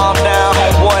 calm down,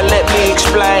 homeboy, let me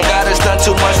explain. God has done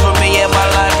too much for me in my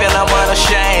life, and I'm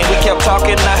unashamed. We kept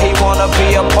talking, now he wanna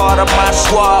be a part of my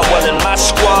squad. Well, in my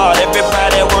squad,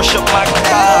 everybody worship my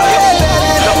God.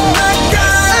 my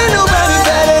God. Ain't nobody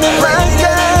better than my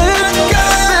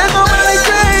God. There's nobody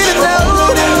greater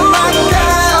than my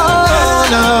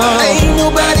God. No. Ain't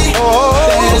nobody,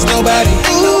 there's nobody.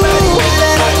 Ain't nobody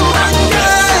better than my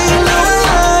God. Ain't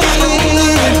nobody,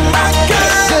 my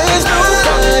God. There's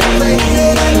nobody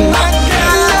greater than my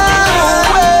God.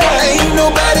 Ain't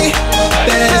nobody,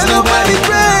 there's nobody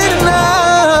greater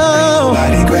now.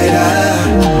 Nobody greater,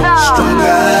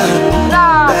 stronger,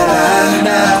 better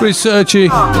now. Chris Searchy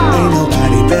Ain't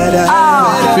nobody better.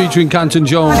 featuring Canton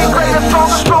Jones.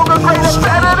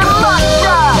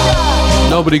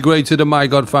 nobody greater than my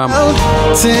God, fam.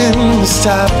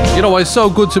 You know, it's so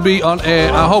good to be on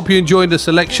air. I hope you enjoyed the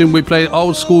selection. We played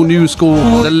old school, new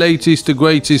school, the latest, the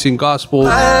greatest in gospel,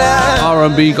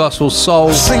 R&B, gospel,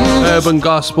 soul, urban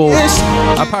gospel.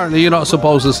 Apparently, you're not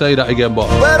supposed to say that again, but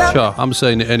sure, I'm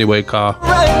saying it anyway, car.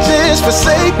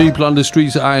 People on the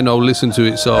streets that I know listen to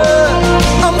it, so.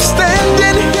 I'm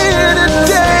standing here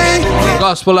today.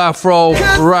 Gospel, Afro,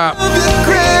 rap,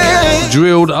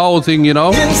 drilled, the whole thing, you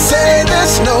know.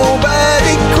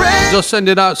 Just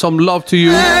sending out some love to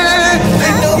you. I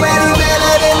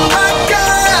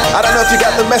don't know if you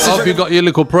got the message. Hope you got your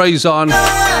little praise on.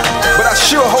 But I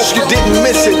sure hope you didn't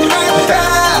miss it.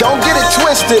 Don't get it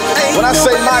twisted. When I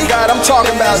say my God, I'm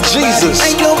talking about Jesus.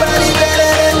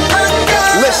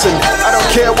 Listen, I don't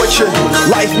care what your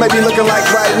life may be looking like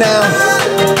right now.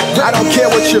 I don't care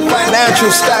what your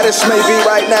financial status may be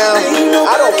right now.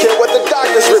 I don't care what the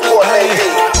doctor's report may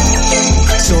be.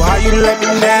 So how you let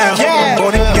me down? I'm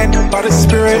born again by the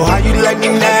Spirit. So how you let me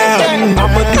down?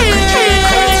 I'm a new creature in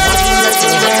Christ.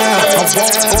 I won't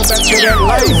go back to that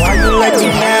life. How you let me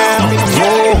down?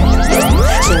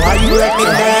 So how you let me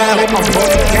down? I'm born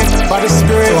again by the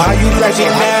Spirit. So how you let me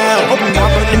down?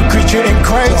 I'm a new creature in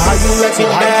Christ. So how you let me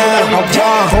down? I won't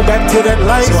go back to that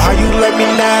life. So how you let me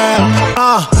down?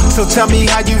 So tell me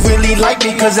how you really like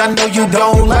me, cause I know you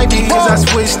don't like me, cause I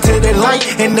switched to the light.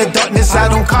 In the darkness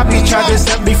I don't copy. Tried to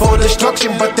set me for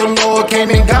destruction, but the Lord came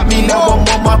and got me. Now I'm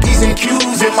on my P's and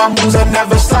Q's, and my moves are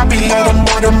never sloppy. Let him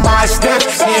order my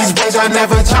steps, his ways are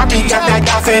never choppy. Got that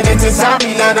confidence inside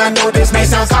me, that I know this may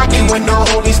sound cocky. When the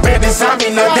Holy Spirit inside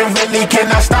me, nothing really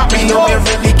cannot stop me. No, it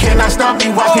really cannot stop me.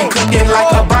 Watch me cooking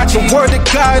like a hibachi. Word of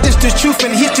God is the truth,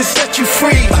 and he just set you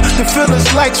free. The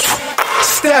feelings like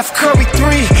Steph Curry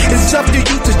 3, it's up to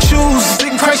you to choose.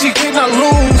 In Christ you cannot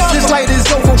lose. This light is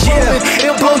overwhelming,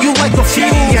 it'll blow you like a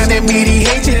fuse. Enemy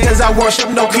hate it, cause I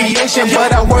worship no creation, but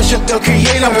I worship the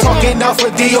Creator. I'm talking Alpha,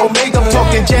 the Omega, I'm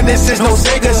talking Genesis, no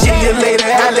Sega. See you later,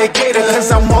 alligator, cause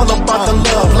I'm all about the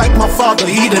love, like my father,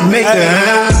 he the maker.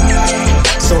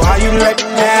 So how you let me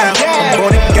down? I'm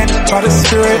born again by the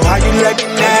Spirit. How you let me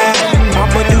down?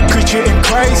 I'm a new creature in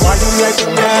Christ. Why you let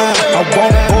me down? I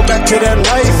won't go back to that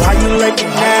life. How you let me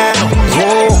down?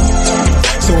 Whoa.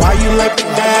 So how you let me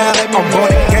down? I'm born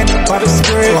again by the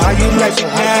Spirit. So how you let me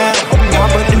down?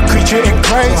 I'm a new creature in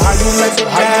Christ. So how you let me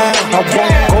down? I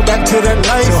won't go back to that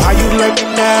life. So how you let me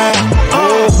down?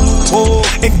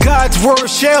 And God's word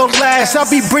shall last. I'll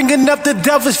be bringing up the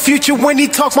devil's future when he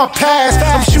talks my past.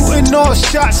 I'm shooting all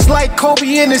shots like Kobe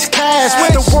in his cast.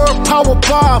 The word power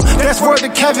bomb, that's word to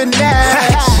Kevin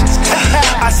Nash.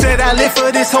 I said I live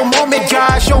for this whole moment.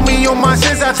 God show me on my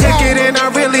sins, I take it and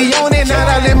I really own it. Now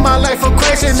I live my life for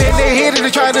Christ, and then they hated to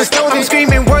try to stone it. I'm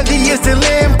screaming worthy is the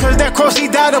Lamb, cause that cross he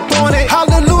died upon it.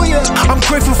 Hallelujah. I'm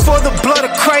grateful for the blood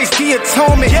of Christ, the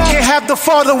atonement. Can't have the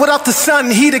Father without the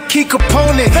Son, he the key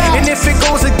component. And if it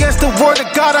goes against the word of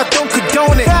God, I don't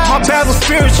condone it. My battle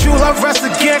spiritual, I rest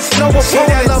against no opponent.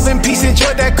 That love and peace and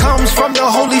joy that comes from the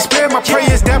Holy Spirit. My prayer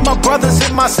is that my brothers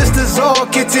and my sisters all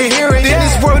get to hear it. And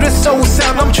this word is so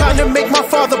sound, I'm trying to make my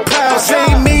Father proud.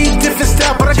 Same me, different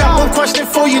style, but I got one question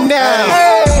for you now.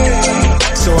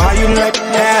 So how you let me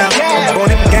down? I'm born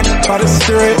again by the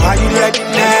Spirit. How you let me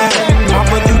down? I'm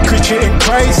a new creature in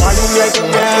Christ. How you let me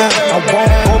down? I won't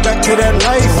go back to that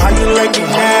life. How you let me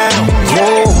down?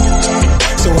 Whoa.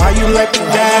 So how you let me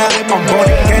down? I'm born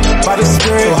again by the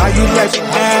Spirit. So how you let me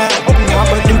down? I'm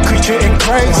a new creature in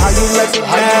Christ. So how you let me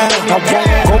down? I won't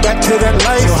go back to that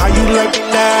life. So how you let me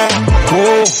down?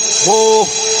 Whoa, whoa.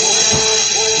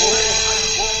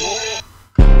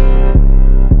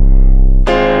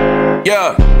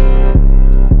 Yeah.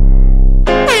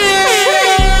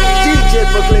 DJ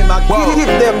Proclaima, give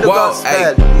them the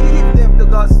gospel. Give them the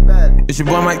gospel. It's your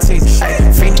boy Mike Taser.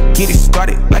 Finna get it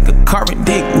started like a car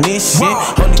ignition.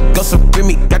 Holy Ghost up in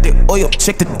me, got the oil,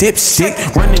 check the dip shit.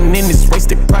 Running in this race,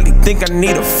 they probably think I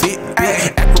need a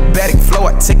Fitbit. Acrobatic flow,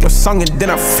 I take your song and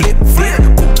then I flip.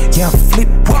 Yeah, I flip.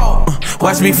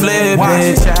 Watch me flip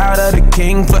it. Shout out the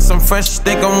king, plus I'm fresh,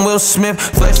 think I'm Will Smith.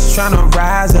 Flesh tryna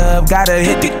rise up, gotta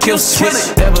hit the kill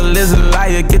switch. Devil is a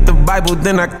liar, get the Bible,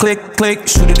 then I click.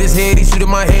 Shoot at his head, he shoot at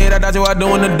my head. I dodge what I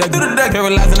do in the duck.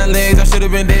 Paralyzing the legs, I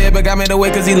should've been dead, but got made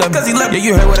away cause he loved me. Yeah,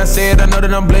 you heard what I said, I know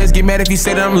that I'm blessed. Get mad if you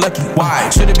say that I'm lucky. Why?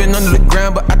 Should've been under the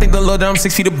ground, but I think the Lord that I'm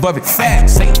 6 feet above it.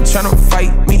 Satan tryna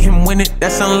fight me, him win it,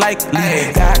 that's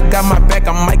unlikely. God got my back,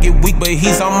 I might get weak, but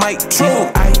he's on mic. True,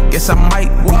 I guess I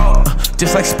might walk,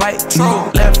 just like Spike. True,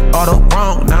 left all the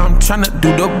wrong, now I'm tryna do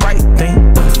the right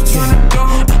thing.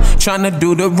 tryna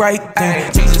do the right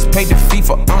thing. Jesus paid the fee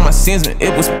for all my sins, and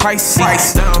it was pricey.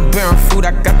 Now I'm bearing fruit,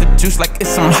 I got the juice like it's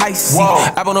some icy.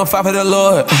 I been on fire for the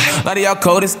Lord. A lot of y'all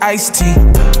cold as iced tea.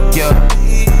 Yeah.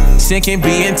 Sin can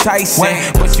be enticing,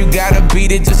 but you gotta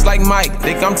beat it just like Mike.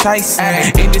 Think I'm Tyson.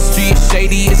 Industry is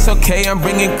shady, it's okay, I'm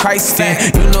bringing Christ in.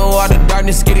 You know all the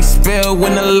darkness get expelled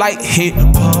when the light hit.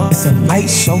 It's a light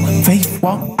show, faith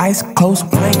walk, eyes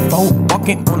closed, blindfold,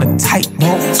 walking on a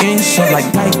tightrope. In show like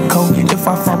Geico, if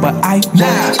I fall, but I know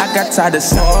I got tired of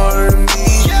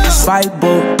this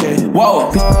Bible.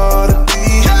 Whoa,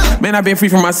 man, I've been free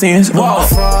from my sins. Whoa.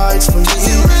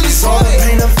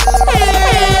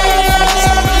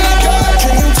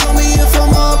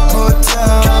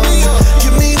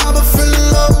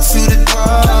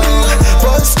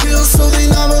 So they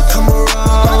never come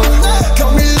around.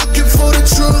 Got me looking for the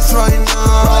truth right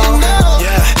now.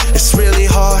 Yeah, it's really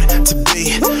hard to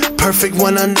be perfect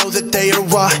when I know that they are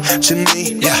watching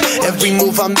me. Yeah, every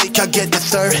move I make I get the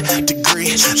 3rd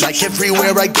degree. Like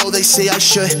everywhere I go they say I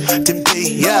shouldn't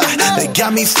be. Yeah, they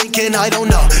got me thinking I don't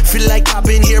know. Feel like I've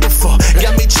been here before.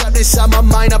 Got me trapped inside my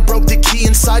mind, I broke the key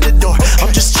inside the door.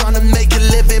 I'm just trying to make a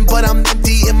living but I'm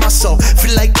empty in my soul.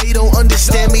 Feel like they don't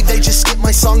understand me, they just skip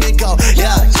my song and go.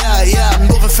 Yeah, I'm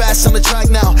moving fast on the track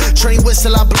now. Train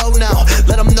whistle I blow now.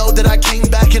 Let them know that I came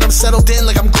back and I'm settled in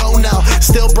like I'm grown now.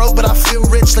 Still broke but I feel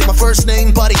rich like my first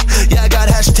name buddy. Yeah, I got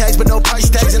hashtags but no price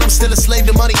tags and I'm still a slave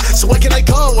to money. So where can I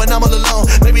go when I'm all alone?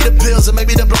 Maybe the pills or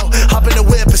maybe the blow. Hop in the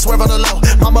whip and swerve on the low.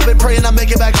 Mama been praying I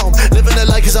make it back home. Living the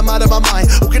life cause I'm out of my mind.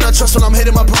 Who can I trust when I'm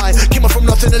hitting my prime? Came up from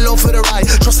nothing alone for the ride.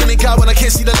 Trusting in God when I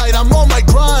can't see the light. I'm on my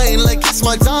grind like it's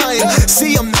my time.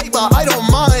 See I'm neighbor, I don't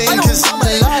mind cause I'm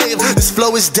alive. This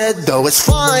flow is dead though, it's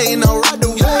fine. I'll ride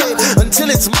the wave until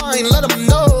it's mine. Let them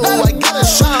know I gotta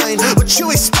shine. What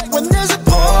you expect when there's a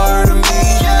part of me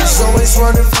that's always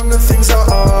running from the things I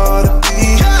ought to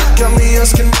be. Got me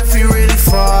asking if he really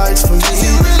fights for me.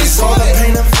 It's all the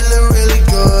pain I'm feeling really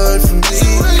good for me.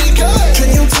 Can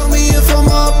you tell me if I'm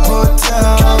up or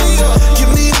down?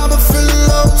 Give me how I feel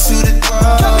low to the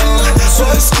ground. So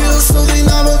the skills so they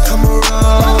never come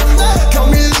around. Got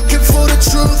me looking for the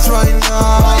truth right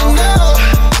now.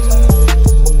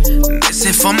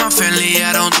 This is for my family,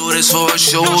 I don't do this for a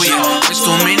show, yeah. It's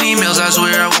too many meals, I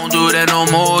swear I won't do that no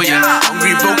more, yeah.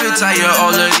 Hungry, broken, tired,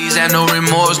 all of these and no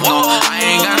remorse, no. I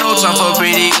ain't got no time for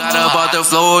pretty, got about the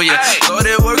floor, yeah.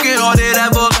 Started working hard,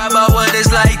 I forgot about what it's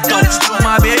like, though. So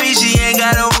my baby, she ain't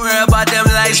gotta worry about them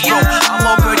lights, bro.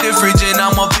 I'ma put the fridge and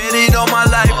I'ma bet it on my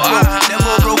life, bro.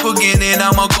 Never broke again and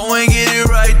I'ma go and get it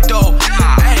right, though.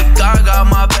 Hey, God got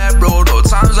my back, bro. Though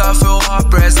times I feel hard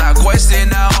pressed, I question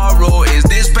that hard road. Is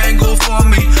this pain good for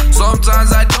me?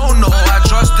 Sometimes I don't know. I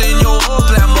trust in your whole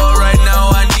plan, but right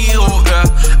now I need hope, yeah.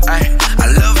 I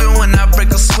love it when I break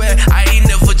a sweat. I ain't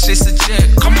never chase a check.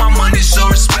 Come on, money, show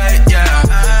respect, yeah.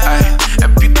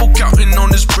 And people counting on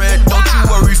this bread. Don't you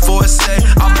worry for a sec.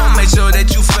 I'ma make sure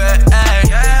that you fed,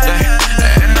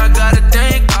 and I gotta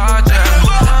thank God,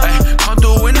 yeah. Come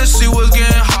through when the sea was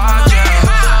getting hot,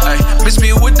 yeah. Miss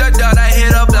me with that dot, I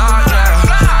hit up block,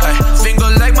 yeah. Finger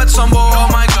like my tumble, oh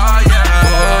my God, yeah.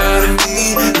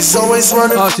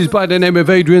 Artist by the name of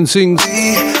Adrian Sings.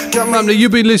 Family,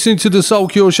 you've been listening to the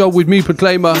Soulcure show with me,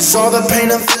 Proclaima.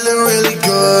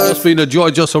 It's been a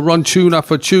joy just to run tune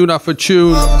after tune after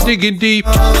tune, digging deep,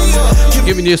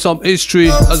 giving you some history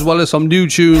as well as some new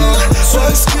tunes.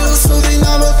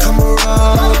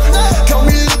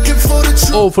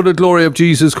 All for the glory of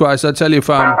Jesus Christ, I tell you,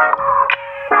 fam.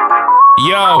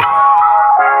 Yo,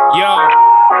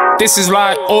 this is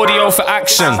like audio for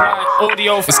action.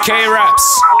 It's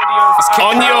K-Raps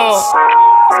on your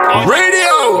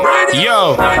radio.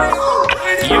 Yo,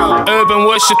 urban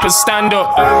worshippers stand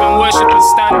up.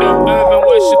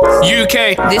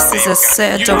 UK. This is a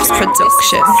Serjobs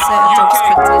production.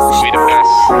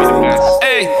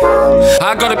 Hey,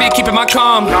 I gotta be keeping my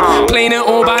calm, playing it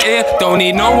all by ear. Don't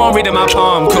need no one reading my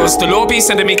palm, cause the Lord be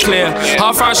sending me clear.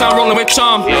 Half fresh, I'm rolling with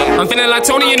charm. I'm feeling like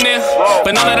Tony in there,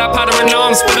 but none of that powder and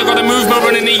arms. But I got a movement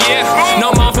running the year.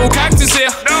 No Marvel characters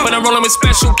here, but I'm rolling with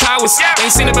special powers.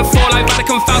 Ain't seen it before, like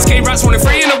Vatican Fouls, K-Rats running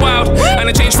free in the wild. And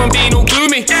I changed from being all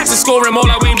gloomy to scoring more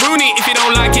like Wayne Rooney. If you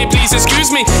don't like it, please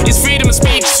excuse me. It's freedom of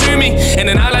speech to me. And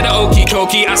then I like the okey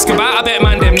dokey. Ask about, I bet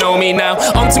man them know me now.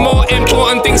 On to more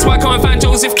important things, why can't I find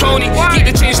Joseph Coney? Keep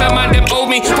the change that man them owed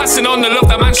me, passing on the love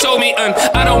that man showed me. And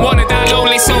I don't want it that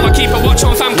lonely, so I keep a watch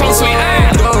on fam closely.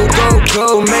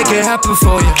 Go, make it happen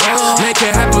for you. Make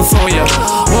it happen for you.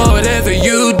 Whatever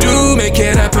you do, make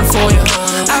it happen for you.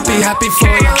 I'll be happy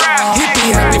for you. He'll be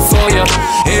happy for you.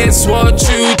 It's what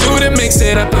you do that makes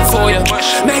it happen for you.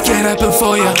 Make it happen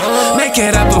for you. Make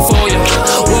it happen for you.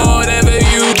 Whatever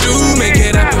you do,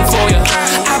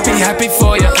 happy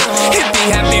for ya. He'd be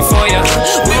happy for ya.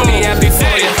 We'd be happy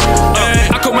for ya.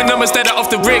 I call my numbers that are off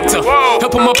the Richter.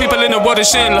 Helping more people in the world of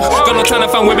Schindler. Got no time to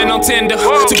find women on Tinder.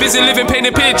 Too busy living,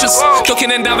 painting pictures.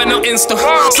 Ducking and diving on Insta.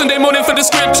 Sunday morning for the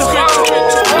scripture.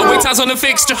 Away times on the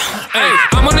fixture. Ay,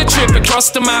 I'm on a trip across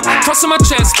the map. Crossing my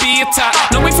chest, be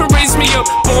attacked. No way for raise me up,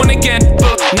 born again.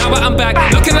 But now that I'm back,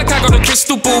 looking like I got a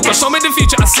crystal ball. But show me the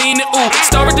future, I seen it all.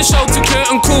 Star at the show, too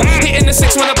curtain cool. Hitting the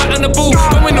 6 when I'm back on the ball.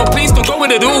 Going no please, don't go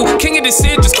with it all. King of the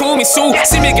city, just call me Sue.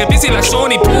 See me get busy like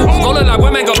Shawnee Pool. Rolling like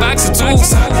women got bags of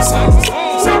tools.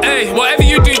 Hey, whatever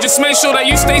you do, just make sure that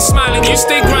you stay smiling, you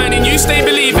stay grinding, you stay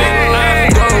believing.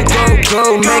 Go, go,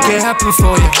 go, make it happen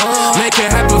for you. Make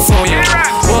it happen for you.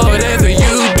 Whatever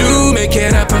you do, make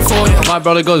it happen for you. My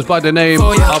brother goes by the name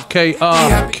of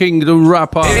KR, King the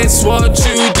Rapper. It's what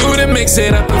you do that makes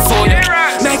it happen for you.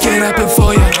 Make it happen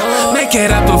for you. Make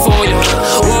it happen for you.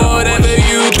 Whatever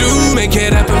you do, make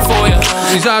it happen for you.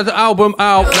 He's had the album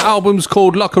out. The album's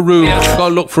called Locker Room.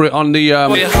 Gotta look for it on the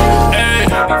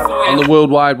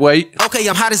World Wide Web. Okay,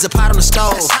 I'm hot as a pot on the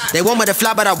stove. They want me to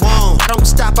fly, but I won't. I don't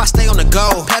stop, I stay on the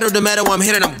go. Pedal the metal, I'm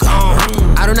hitting, I'm gone.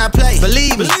 I do not play,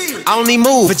 believe me. I only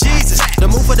move for Jesus.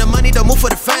 Don't move for the money, don't move for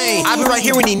the fame. I be right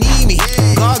here when he need me.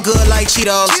 God good like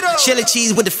Cheetos. Chili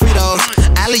cheese with the Fritos.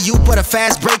 Alley-oop with a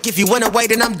fast break. If you went away,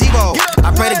 then I'm Devo.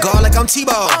 I pray to God like I'm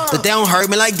Tebow. But they don't hurt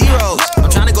me like D-Rose. I'm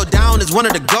trying to go down as one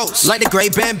of the goats. Like the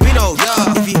great Bambino,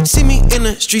 yeah. If you see me in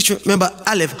the streets, remember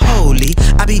I live holy.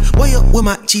 I be way up with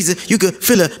my Jesus. You could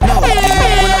feel a nose. When I call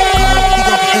him, he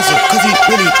gon' answer, cause he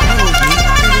really knows me.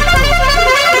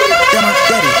 That my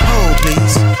daddy, hold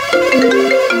please.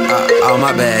 Oh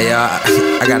my bad, y'all.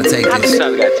 I gotta take this.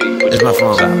 It's my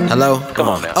phone. Hello? Come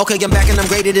on now. Okay, I'm back and I'm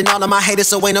graded than all of my haters,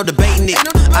 so ain't no debating it.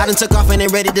 I done took off and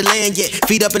ain't ready to land yet.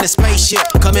 Feet up in the spaceship.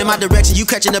 Come in my direction, you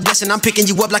catching a blessing. I'm picking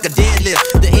you up like a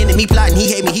deadlift. The enemy plotting, he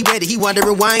hate me, he ready, he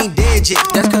wondering why I ain't dead yet.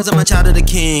 That's cause I'm a child of the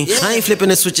king. I ain't flipping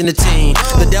and switching the team.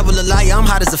 The devil a liar, I'm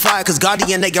hot as a fire, cause God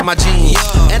DNA got my genes.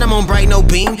 And I'm on bright, no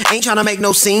beam. Ain't trying to make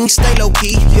no scene, stay low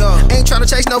key. Ain't trying to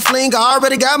chase no fling, I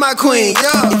already got my queen.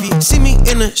 If you see me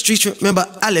in the streets, remember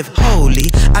I live holy.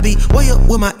 I be way up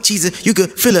with my Jesus, you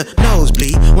could feel a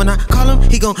nosebleed. When I call him,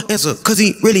 he gon' answer, cause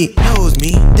he really knows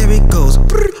me. There it goes,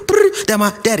 brr, brr, that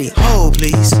my daddy, hold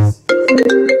please.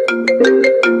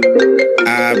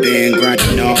 I've been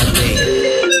grinding all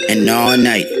day and all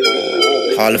night.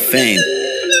 Hall of Fame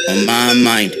on my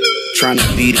mind. Trying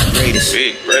to be the greatest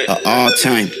of all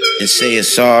time and say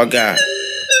it's all God.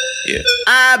 Yeah.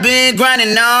 I've been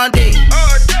grinding all day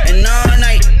and all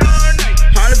night.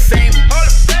 Hall of Fame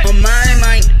on my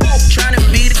mind. Trying to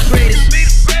be the greatest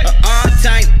of all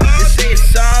time and say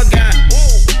it's all God.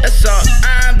 That's all.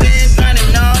 I've been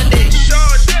grinding all day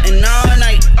and all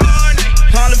night.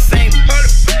 Hall of Fame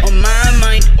on my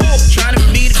mind. Trying to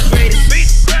be the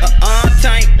greatest of all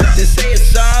time and say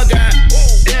it's all God.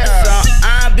 That's all.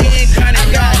 I've been grinding.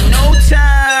 I got no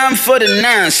time for the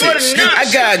nonsense. I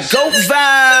got goat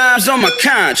vibes on my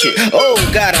conscience. Oh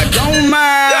God, I don't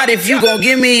mind if you gon'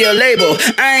 give me a label.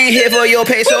 I ain't here for your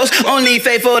pesos, only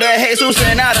faithful to Jesus.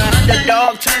 And out of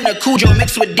underdog, turn to Cujo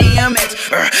mixed with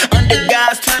DMX. Under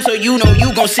God's turn, so you know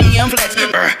you gon' see him flex.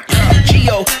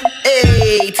 Gio,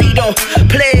 hey, Tito,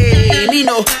 play me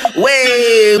no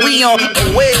way. We on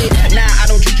the way. Nah, I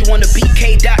don't juju on the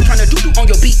BK dot. Tryna doo-doo on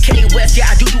your BK West. Yeah,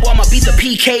 I do all my beats a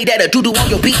PK. That a doo-doo on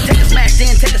your beat. Take a smash,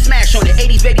 then take a smash on the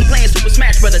 80s baby playing Super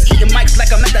Smash Brothers. Eating mics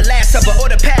like I'm at the last supper or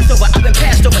the Passover. I've been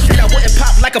passed over. Said I wouldn't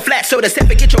pop like a flat soda. Said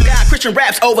forget your guy, Christian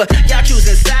raps over. Y'all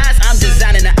choosing sides, I'm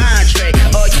designing an entree.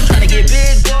 Oh, you tryna get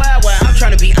big, boy? Well, I'm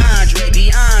tryna be Andre,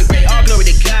 beyond great. All glory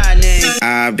to God name.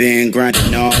 I've been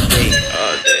grinding all day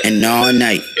and all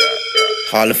night.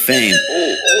 Hall of Fame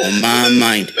on my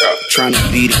mind. Trying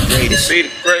to be the greatest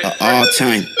of all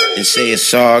time and say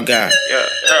it's all God.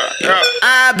 Yeah.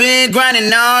 I've been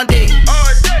grinding all day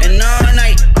and all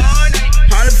night.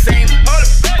 Hall of Fame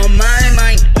on my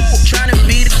mind. Trying to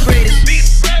be the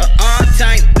greatest of all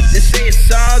time and say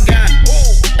it's all God.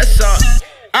 That's all.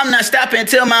 I'm not stopping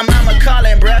till my mama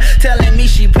calling, bruh, telling me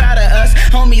she proud of us.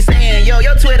 Homie saying, yo,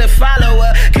 your Twitter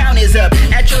follower count is up.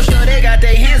 At your show, they got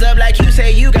their hands up like you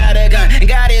say you got a gun. And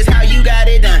God is how you got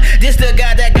it done. This the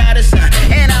God that got a son.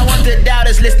 And I want the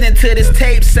doubters listening to this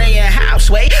tape saying, how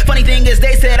sway? Funny thing is,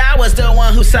 they said I was the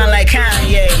one who sound like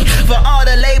Kanye. For all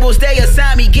the labels they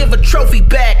assigned me, give a trophy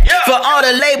back. For all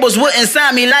the labels wouldn't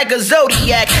sign me like a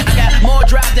Zodiac. I got more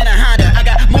drive than a Honda. I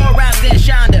got more rhymes than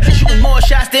Shonda. Shooting more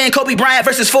shots than Kobe Bryant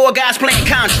versus 4 guys playing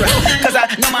Contra. Cause I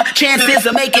know my chances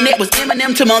of making it was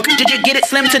Eminem to Monk. Did you get it?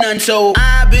 Slim to none. So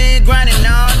I've been grinding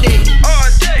all day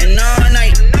and all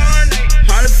night.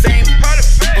 Hall of Fame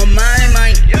on my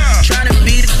mind. Trying to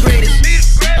be the greatest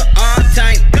of all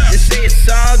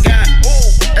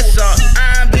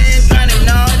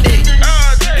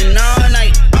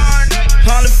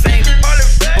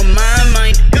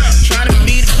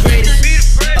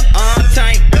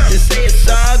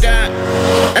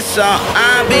all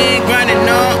I've been grinding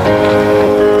on.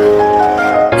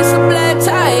 It's a black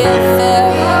tie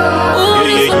affair. Ooh,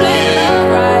 it's a black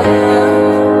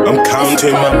right. I'm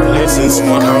counting my blessings,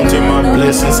 counting my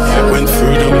blessings. Went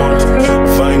through the month,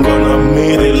 thank God I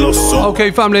made it, lost so.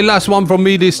 Okay, family, last one from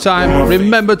me this time.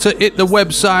 Remember to hit the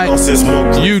website,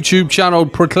 YouTube channel,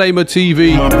 Proclaima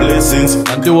TV,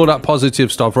 and do all that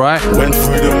positive stuff, right? Went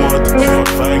through the month,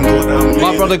 thank God I made it.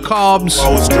 My brother Carbs,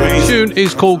 tune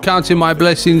is called Counting My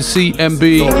Blessings,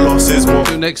 CMB.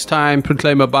 Till next time,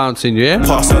 Proclaima bouncing, yeah?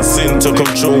 Past and sin to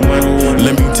control, man.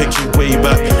 Let me take you way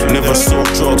back. Never sold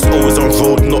drugs, always on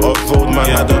road, not a road, man.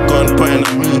 Had a gun pointing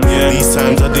at me. These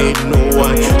times I didn't know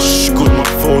why. Shh, good, my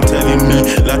phone telling me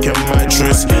like a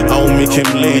mattress. I'll make him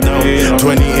lay down.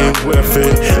 20 ain't worth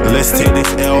it. Let's take this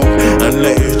L and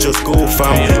let it just go,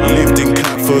 fam. Lived in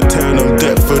Catford, turn them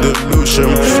debt for delusion.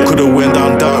 Could've went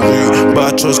down that route,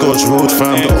 but I trust God's road,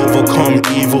 fam. To overcome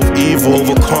evil,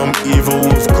 overcome evil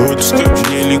with good.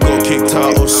 Nearly got kicked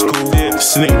out of school.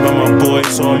 Snake by my boy,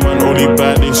 so man only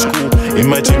bad in school.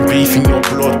 Imagine beef in your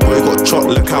blood, boy got chopped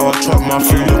like how I chop my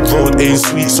food. The road ain't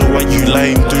sweet, so why you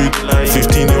lying, dude?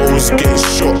 15-year-olds getting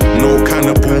shot, no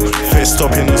cannibal. Fist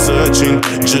up in the searching,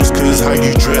 just cause how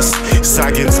you dress.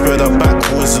 Sagging, spread her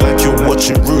backwards like you're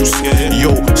watching Roost.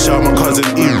 Yo, shout my cousin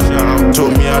Eve,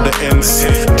 taught me how the ends.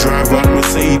 Drive around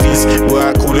Mercedes, where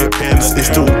I call it Benz. It's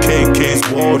still KK's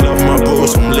world, love my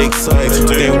bros from Lakeside.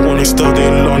 They wanna study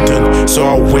in London, so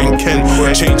I went Kent.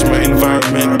 Change my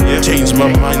environment, change my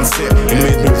mindset. It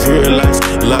made me realize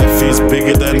life is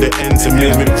bigger than the ends. It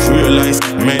made me realize,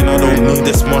 man, I don't need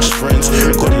this much friends.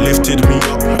 God lifted me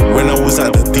up when I was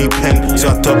at the deep end. So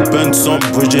I had to burn some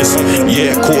bridges,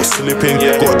 yeah, caught slipping.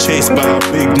 Got chased by a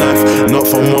big knife, not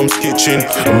from mom's kitchen.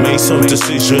 Made some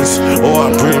decisions, or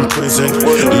I'd be in prison.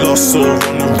 Lost soul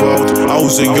on the road, I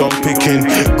was a young picking.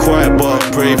 Quiet but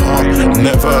a brave heart,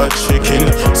 never a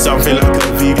chicken. Something like a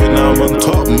vegan, I'm on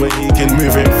top, Mohican.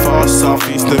 Moving fast,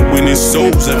 southeast and winning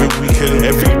souls every weekend.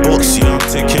 Every box, yeah, I'm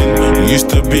ticking. Used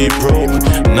to be broke,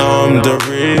 now I'm the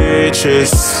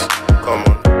richest. Come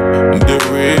on, the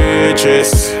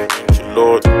richest,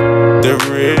 Lord, the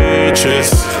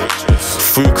richest.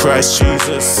 Through Christ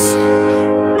Jesus,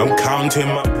 I'm counting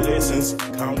my blessings,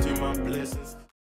 counting my blessings.